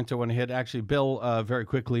quick points I want to hit. Actually, Bill, very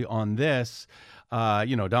quickly on this.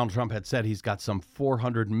 Donald Trump had said he's got some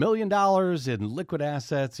 $400 million in liquid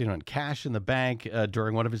assets, in cash in the bank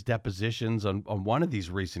during one of his depositions on one of these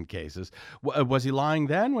recent cases. Was he lying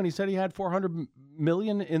then when he said he had $400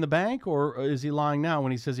 million in the bank, or is he lying now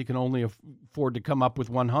when he says he can only afford to come up with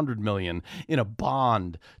 $100 million in a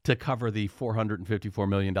bond to cover the $454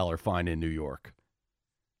 million fine in New York?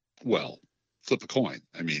 Well, flip a coin.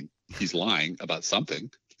 I mean, he's lying about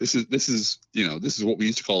something. This is what we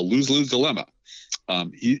used to call a lose-lose dilemma.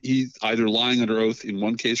 He's either lying under oath in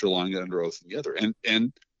one case or lying under oath in the other.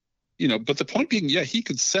 But the point being, he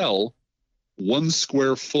could sell 1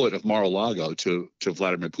 square foot of Mar-a-Lago to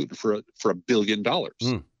Vladimir Putin for $1 billion.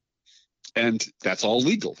 And that's all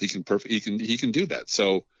legal. He can do that.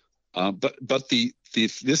 So, but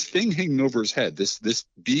this thing hanging over his head, this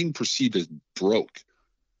being perceived as broke.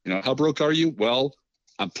 How broke are you? Well,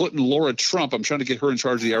 I'm putting Laura Trump, I'm trying to get her in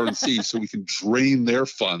charge of the RNC so we can drain their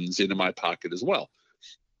funds into my pocket as well.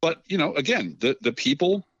 But, again, the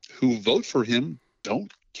people who vote for him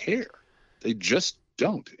don't care. They just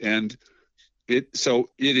don't. And it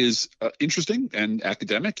is interesting and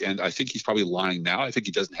academic. And I think he's probably lying now. I think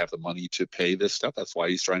he doesn't have the money to pay this stuff. That's why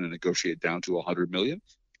he's trying to negotiate down to $100 million.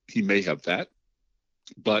 He may have that.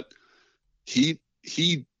 But he's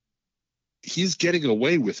getting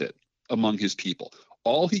away with it among his people.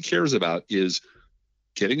 All he cares about is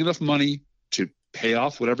getting enough money to pay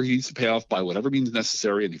off whatever he needs to pay off by whatever means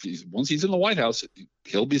necessary. And once he's in the White House,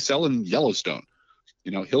 he'll be selling Yellowstone.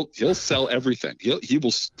 He'll sell everything. He will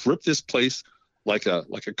strip this place like a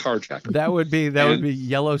carjacker. That would be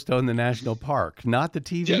Yellowstone, the national park, not the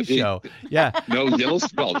TV show. Yeah. No,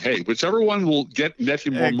 Yellowstone. Well, hey, whichever one will net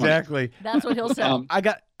him more money. Exactly. That's what he'll sell. I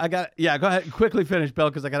got. Yeah, go ahead. Quickly finish, Bill,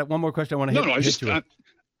 because I got one more question I want to hit you with.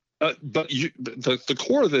 But the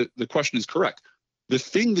core of the question is correct. The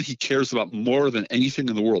thing that he cares about more than anything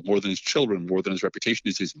in the world, more than his children, more than his reputation,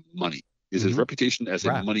 is his money, is his reputation as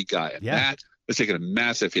a money guy. And that has taken a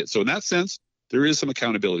massive hit. So in that sense, there is some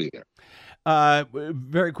accountability there.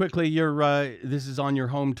 Very quickly, this is on your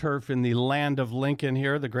home turf in the land of Lincoln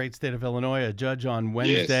here, the great state of Illinois. A judge on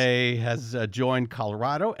Wednesday has joined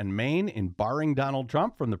Colorado and Maine in barring Donald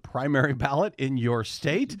Trump from the primary ballot in your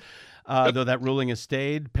state. Though that ruling has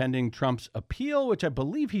stayed pending Trump's appeal, which I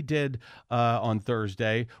believe he did on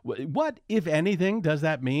Thursday. What, if anything, does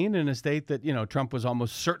that mean in a state that, Trump was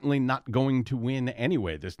almost certainly not going to win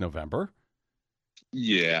anyway this November?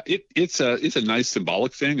 Yeah, it's a nice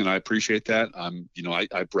symbolic thing, and I appreciate that.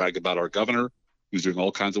 I brag about our governor, who's doing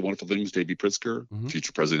all kinds of wonderful things, J.B. Pritzker,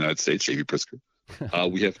 future president of the United States, J.B.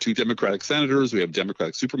 Pritzker. We have 2 Democratic senators. We have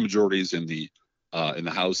Democratic supermajorities in the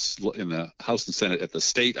House and Senate at the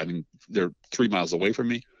state. I mean, they're 3 miles away from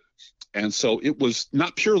me. And so it was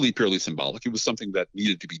not purely symbolic. It was something that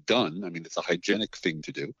needed to be done. I mean, it's a hygienic thing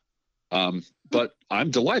to do. But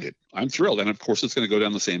I'm delighted. I'm thrilled. And of course, it's going to go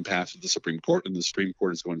down the same path as the Supreme Court, and the Supreme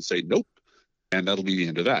Court is going to say nope. And that'll be the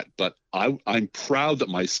end of that. But I'm proud that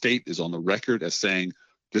my state is on the record as saying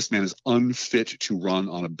this man is unfit to run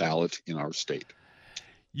on a ballot in our state.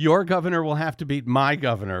 Your governor will have to beat my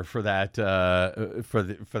governor for that for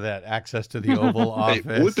that access to the Oval Office.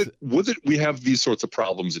 Hey, would it we have these sorts of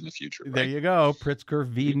problems in the future? Right? There you go, Pritzker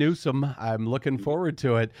v. Newsom. I'm looking forward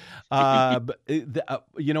to it.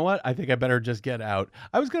 You know what? I think I better just get out.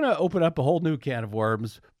 I was going to open up a whole new can of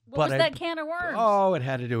worms, What was that can of worms? Oh, it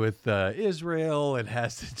had to do with Israel. It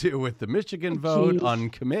has to do with the Michigan vote,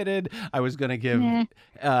 uncommitted. I was going to give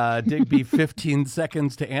Digby 15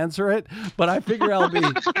 seconds to answer it, but I figure I'll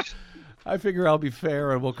be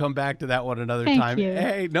fair, and we'll come back to that one another time. You.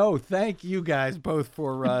 Hey, no, thank you guys both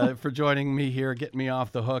for joining me here, getting me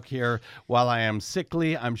off the hook here while I am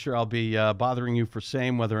sickly. I'm sure I'll be bothering you for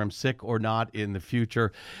same, whether I'm sick or not in the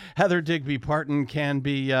future. Heather Digby Parton can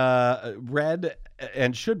be read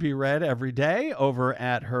and should be read every day over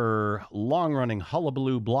at her long-running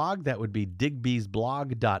Hullabaloo blog. That would be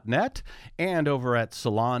digbysblog.net, and over at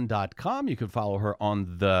salon.com. You can follow her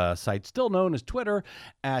on the site still known as Twitter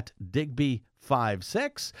at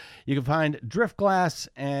Digby56. You can find Driftglass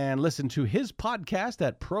and listen to his podcast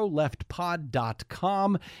at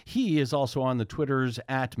proleftpod.com. He is also on the Twitters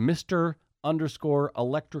at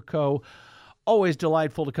Mr_Electrico. Always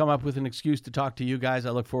delightful to come up with an excuse to talk to you guys.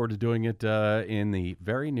 I look forward to doing it in the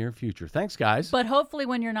very near future. Thanks, guys. But hopefully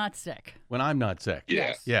when you're not sick. When I'm not sick.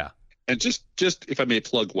 Yes. Yeah. And just if I may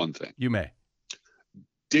plug one thing. You may.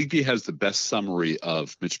 Digby has the best summary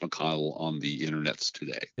of Mitch McConnell on the internets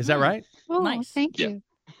today. Is that right? Oh, Nice. thank Yeah. you.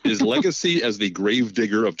 His legacy as the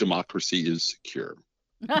gravedigger of democracy is secure.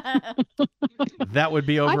 That would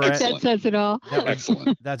be I over think at... that says it all.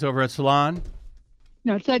 Excellent. That's over at Salon.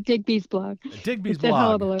 No, it's at Digby's blog. Digby's It's at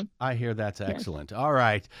blog. Hullabaloo. I hear that's excellent. All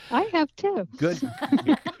right. I have too. Good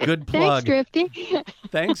Thanks, plug. Drifty.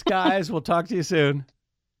 Thanks, guys. We'll talk to you soon.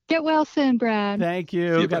 Get well soon, Brad. Thank See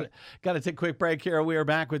you. you, Got to take a quick break here. We are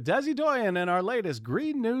back with Desi Doyen and our latest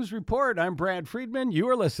Green News Report. I'm Brad Friedman. You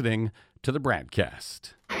are listening to the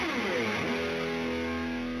BradCast.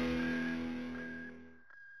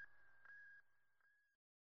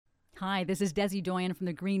 Hi, this is Desi Doyen from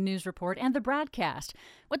the Green News Report and the BradCast.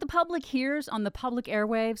 What the public hears on the public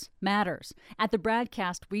airwaves matters. At the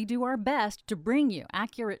BradCast, we do our best to bring you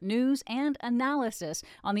accurate news and analysis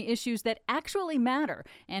on the issues that actually matter,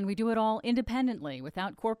 and we do it all independently,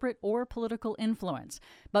 without corporate or political influence.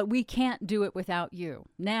 But we can't do it without you,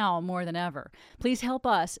 now more than ever. Please help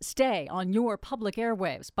us stay on your public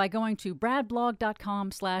airwaves by going to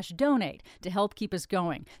bradblog.com/donate to help keep us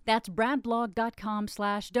going. That's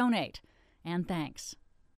bradblog.com/donate. And thanks.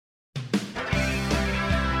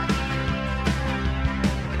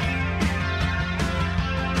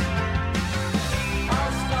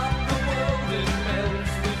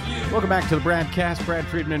 Welcome back to the BradCast. Brad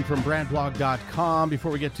Friedman from bradblog.com. Before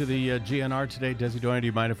we get to the GNR today, Desi Doyen, do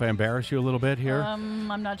you mind if I embarrass you a little bit here? I'm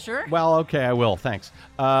not sure. Well, okay, I will. Thanks.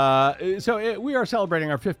 We are celebrating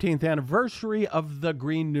our 15th anniversary of the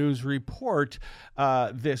Green News Report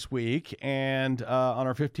this week. And on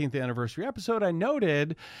our 15th anniversary episode, I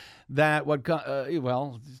noted that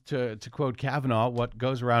to quote Kavanaugh, what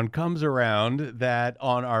goes around comes around, that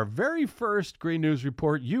on our very first Green News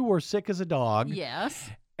Report, you were sick as a dog. Yes.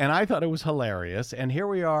 And I thought it was hilarious. And here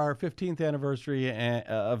we are, 15th anniversary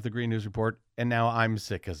of the Green News Report, and now I'm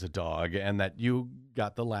sick as a dog, and that you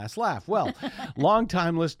got the last laugh. Well,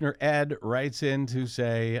 longtime listener Ed writes in to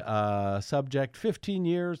say, subject, 15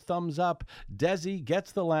 years, thumbs up. Desi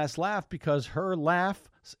gets the last laugh because her laugh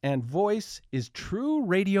and voice is true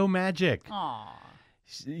radio magic. Aww.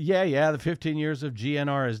 Yeah, the 15 years of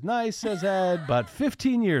GNR is nice, says Ed, but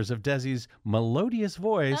 15 years of Desi's melodious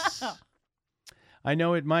voice... I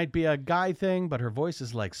know it might be a guy thing, but her voice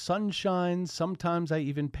is like sunshine. Sometimes I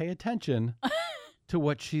even pay attention to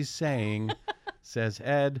what she's saying, says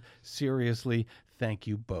Ed. Seriously, thank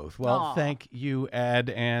you both. Well, Thank you,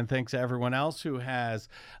 Ed, and thanks to everyone else who has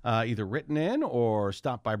either written in or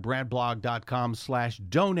stopped by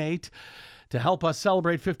bradblog.com/donate to help us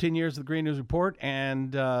celebrate 15 years of the Green News Report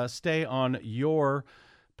and stay on your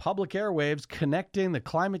public airwaves, connecting the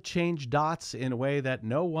climate change dots in a way that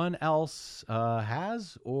no one else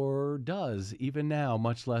has or does even now,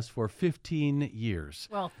 much less for 15 years.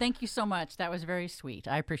 Well, thank you so much. That was very sweet.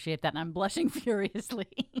 I appreciate that, and I'm blushing furiously.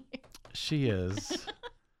 She is.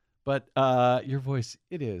 But your voice,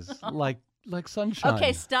 it is like sunshine.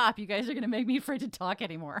 Okay, stop. You guys are going to make me afraid to talk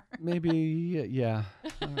anymore. Maybe, yeah.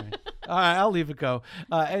 All right. All right, I'll leave it go.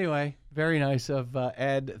 Anyway, very nice of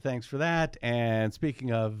Ed. Thanks for that. And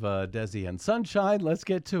speaking of Desi and sunshine, let's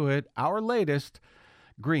get to it. Our latest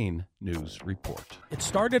Green News Report. It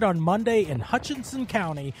started on Monday in Hutchinson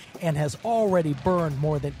County and has already burned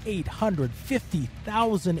more than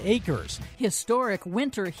 850,000 acres. Historic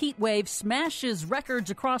winter heat wave smashes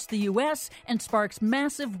records across the U.S. and sparks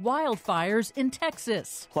massive wildfires in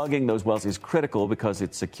Texas. Plugging those wells is critical because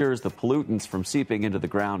it secures the pollutants from seeping into the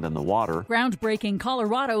ground and the water. Groundbreaking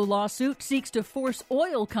Colorado lawsuit seeks to force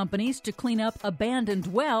oil companies to clean up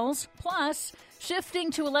abandoned wells. Plus, Shifting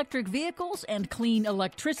to electric vehicles and clean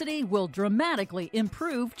electricity will dramatically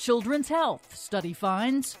improve children's health, study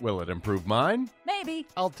finds. Will it improve mine? Maybe.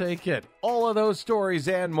 I'll take it. All of those stories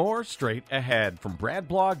and more straight ahead. From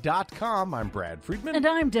BradBlog.com, I'm Brad Friedman. And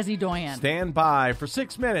I'm Desi Doyen. Stand by for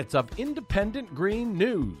 6 minutes of independent green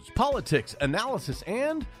news, politics, analysis,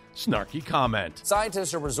 and snarky comment.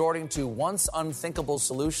 Scientists are resorting to once unthinkable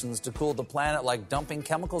solutions to cool the planet, like dumping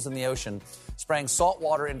chemicals in the ocean, spraying salt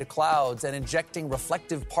water into clouds, and injecting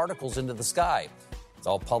reflective particles into the sky. It's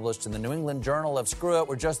all published in the New England Journal of Screw It,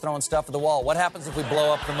 we're just throwing stuff at the wall. What happens if we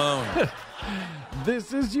blow up the moon?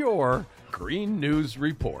 This is your Green News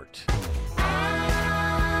Report.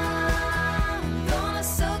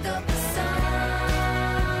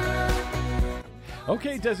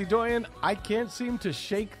 Okay, Desi Doyen, I can't seem to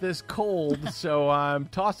shake this cold, so I'm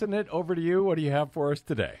tossing it over to you. What do you have for us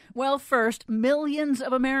today? Well, first, millions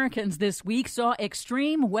of Americans this week saw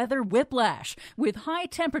extreme weather whiplash, with high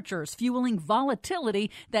temperatures fueling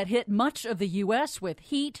volatility that hit much of the U.S. with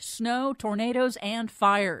heat, snow, tornadoes, and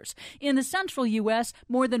fires. In the central U.S.,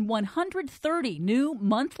 more than 130 new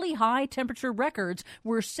monthly high temperature records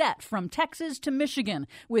were set from Texas to Michigan,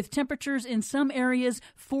 with temperatures in some areas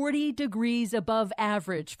 40 degrees above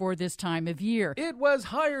average for this time of year. It was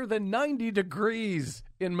higher than 90 degrees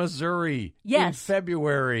in Missouri in Yes.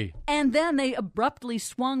 February. And then they abruptly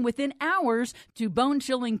swung within hours to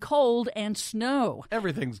bone-chilling cold and snow.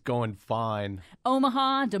 Everything's going fine.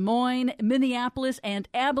 Omaha, Des Moines, Minneapolis, and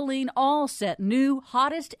Abilene all set new,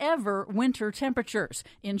 hottest ever winter temperatures.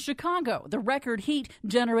 In Chicago, the record heat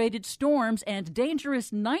generated storms and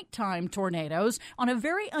dangerous nighttime tornadoes on a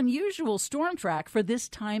very unusual storm track for this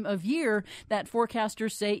time of year that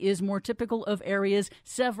forecasters say is more typical of areas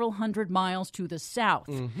several hundred miles to the south.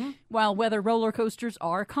 While weather roller coasters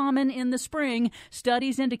are common in the spring,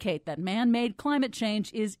 studies indicate that man-made climate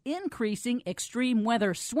change is increasing extreme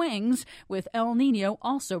weather swings, with El Nino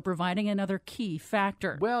also providing another key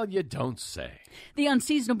factor. Well, you don't say. The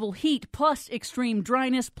unseasonable heat plus extreme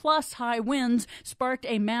dryness plus high winds sparked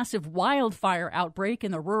a massive wildfire outbreak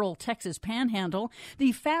in the rural Texas panhandle.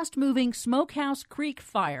 The fast-moving Smokehouse Creek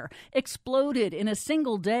fire exploded in a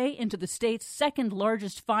single day into the state's second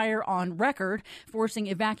largest fire on record, forcing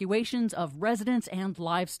evacuations of residents and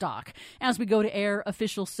livestock. As we go to air,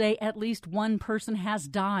 officials say at least one person has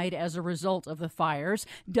died as a result of the fires.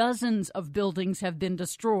 Dozens of buildings have been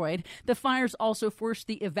destroyed. The fires also forced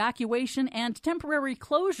the evacuation and temporary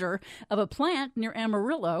closure of a plant near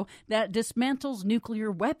Amarillo that dismantles nuclear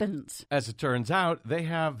weapons. As it turns out, they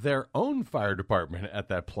have their own fire department at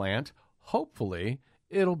that plant. Hopefully,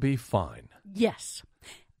 it'll be fine. Yes.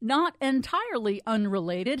 Not entirely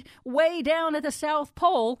unrelated, way down at the South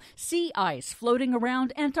Pole, sea ice floating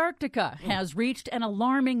around Antarctica has reached an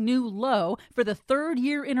alarming new low for the third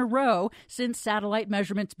year in a row since satellite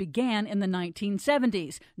measurements began in the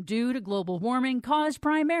 1970s, due to global warming caused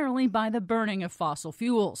primarily by the burning of fossil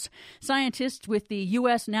fuels. Scientists with the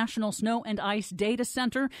U.S. National Snow and Ice Data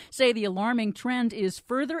Center say the alarming trend is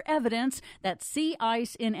further evidence that sea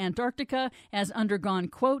ice in Antarctica has undergone,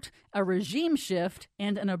 quote, a regime shift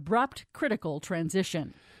and an abrupt critical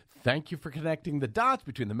transition. Thank you for connecting the dots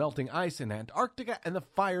between the melting ice in Antarctica and the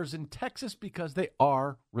fires in Texas, because they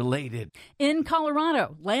are related. In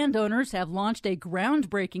Colorado, landowners have launched a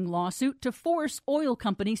groundbreaking lawsuit to force oil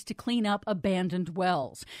companies to clean up abandoned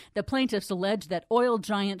wells. The plaintiffs allege that oil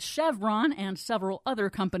giant Chevron and several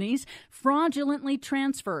other companies fraudulently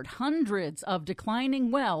transferred hundreds of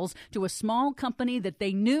declining wells to a small company that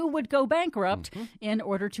they knew would go bankrupt in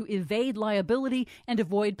order to evade liability and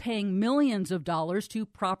avoid paying millions of dollars to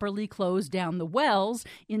properly close down the wells,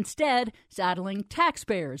 instead saddling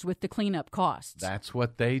taxpayers with the cleanup costs. That's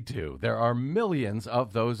what they do. There are millions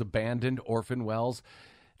of those abandoned orphan wells,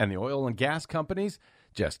 and the oil and gas companies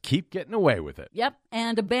just keep getting away with it. Yep,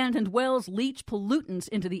 and abandoned wells leach pollutants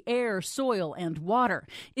into the air, soil, and water.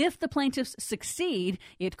 If the plaintiffs succeed,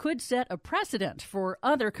 it could set a precedent for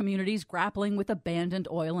other communities grappling with abandoned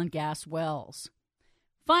oil and gas wells.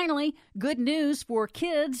 Finally, good news for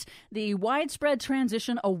kids. The widespread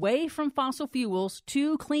transition away from fossil fuels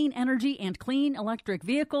to clean energy and clean electric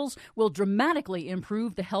vehicles will dramatically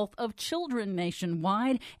improve the health of children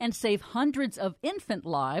nationwide and save hundreds of infant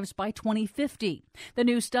lives by 2050. The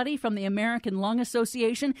new study from the American Lung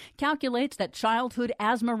Association calculates that childhood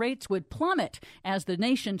asthma rates would plummet as the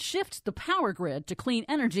nation shifts the power grid to clean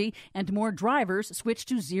energy and more drivers switch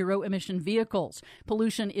to zero-emission vehicles.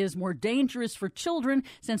 Pollution is more dangerous for children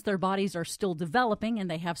since their bodies are still developing and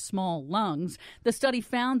they have small lungs. The study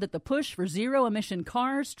found that the push for zero-emission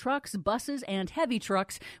cars, trucks, buses, and heavy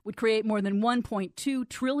trucks would create more than $1.2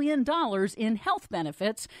 trillion in health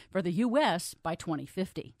benefits for the U.S. by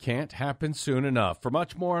 2050. Can't happen soon enough. For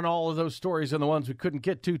much more on all of those stories and the ones we couldn't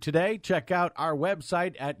get to today, check out our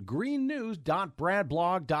website at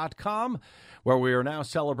greennews.bradblog.com, where we are now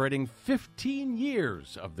celebrating 15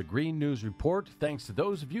 years of the Green News Report, thanks to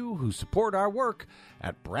those of you who support our work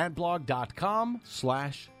at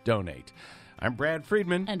bradblog.com/donate. I'm Brad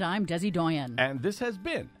Friedman. And I'm Desi Doyen. And this has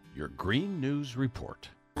been your Green News Report.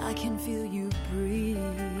 I can feel you breathe.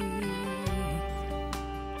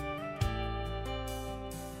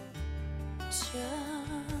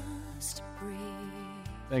 Just breathe.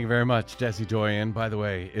 Thank you very much, Desi Doyen. By the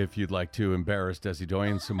way, if you'd like to embarrass Desi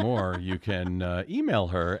Doyen some more, you can email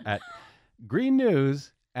her at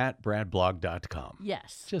greennews@bradblog.com.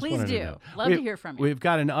 Yes, Just please wanted to do. know. Love to hear from you. We've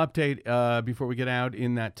got an update before we get out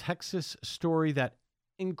in that Texas story, that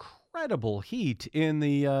incredible heat in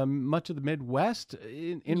the much of the Midwest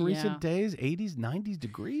in recent days, 80s, 90s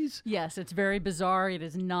degrees. Yes, it's very bizarre. It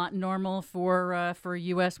is not normal for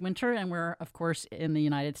U.S. winter, and we're, of course, in the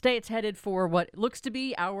United States headed for what looks to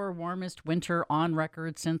be our warmest winter on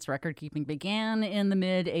record since record keeping began in the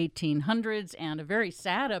mid-1800s. And a very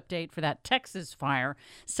sad update for that Texas fire.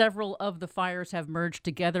 Several of the fires have merged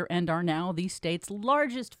together and are now the state's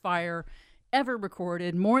largest fire ever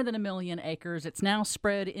recorded, more than 1 million acres. It's now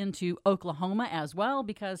spread into Oklahoma as well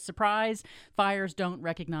because, surprise, fires don't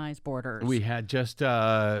recognize borders. We had just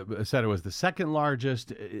said it was the second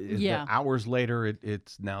largest. Hours later,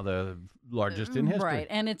 it's now the largest in history. Right,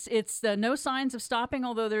 and it's no signs of stopping,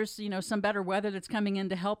 although there's some better weather that's coming in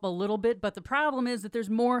to help a little bit. But the problem is that there's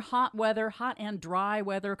more hot and dry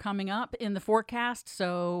weather coming up in the forecast.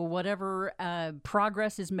 So whatever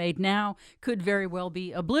progress is made now could very well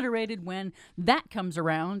be obliterated when that comes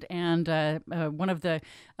around. And one of the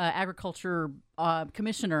agriculture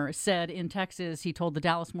commissioner said in Texas, he told the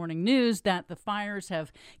Dallas Morning News that the fires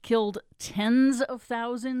have killed tens of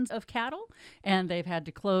thousands of cattle, and they've had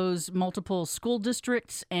to close multiple school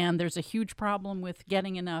districts, and there's a huge problem with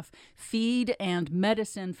getting enough feed and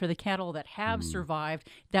medicine for the cattle that have survived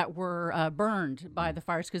that were burned by the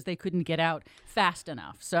fires because they couldn't get out fast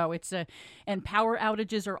enough. So and power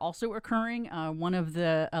outages are also occurring. One of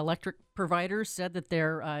the electric providers said that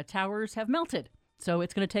their towers have melted. So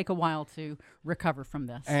it's going to take a while to recover from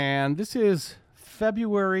this. And this is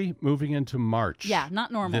February moving into March. Yeah,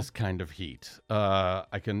 not normal. This kind of heat.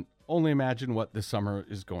 I can only imagine what this summer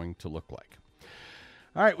is going to look like.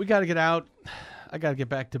 All right, we got to get out. I got to get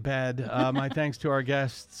back to bed. My thanks to our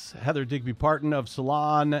guests, Heather Digby Parton of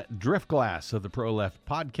Salon, Driftglass of the ProLeft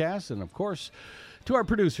Podcast, and, of course, to our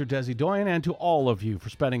producer, Desi Doyen, and to all of you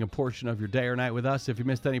for spending a portion of your day or night with us. If you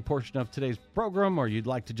missed any portion of today's program, or you'd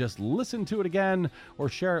like to just listen to it again or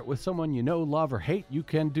share it with someone you know, love, or hate, you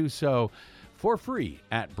can do so for free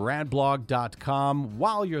at bradblog.com.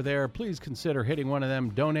 While you're there, please consider hitting one of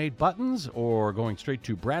them donate buttons or going straight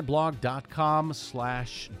to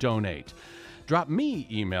bradblog.com/donate. Drop me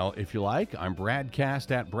email if you like. I'm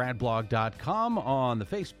BradCast@bradblog.com. On the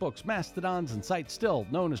Facebooks, Mastodons, and sites still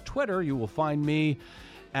known as Twitter, you will find me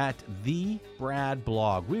at the Brad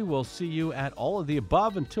Blog. We will see you at all of the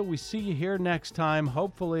above until we see you here next time.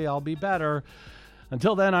 Hopefully I'll be better.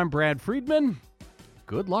 Until then, I'm Brad Friedman.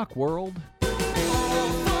 Good luck, world.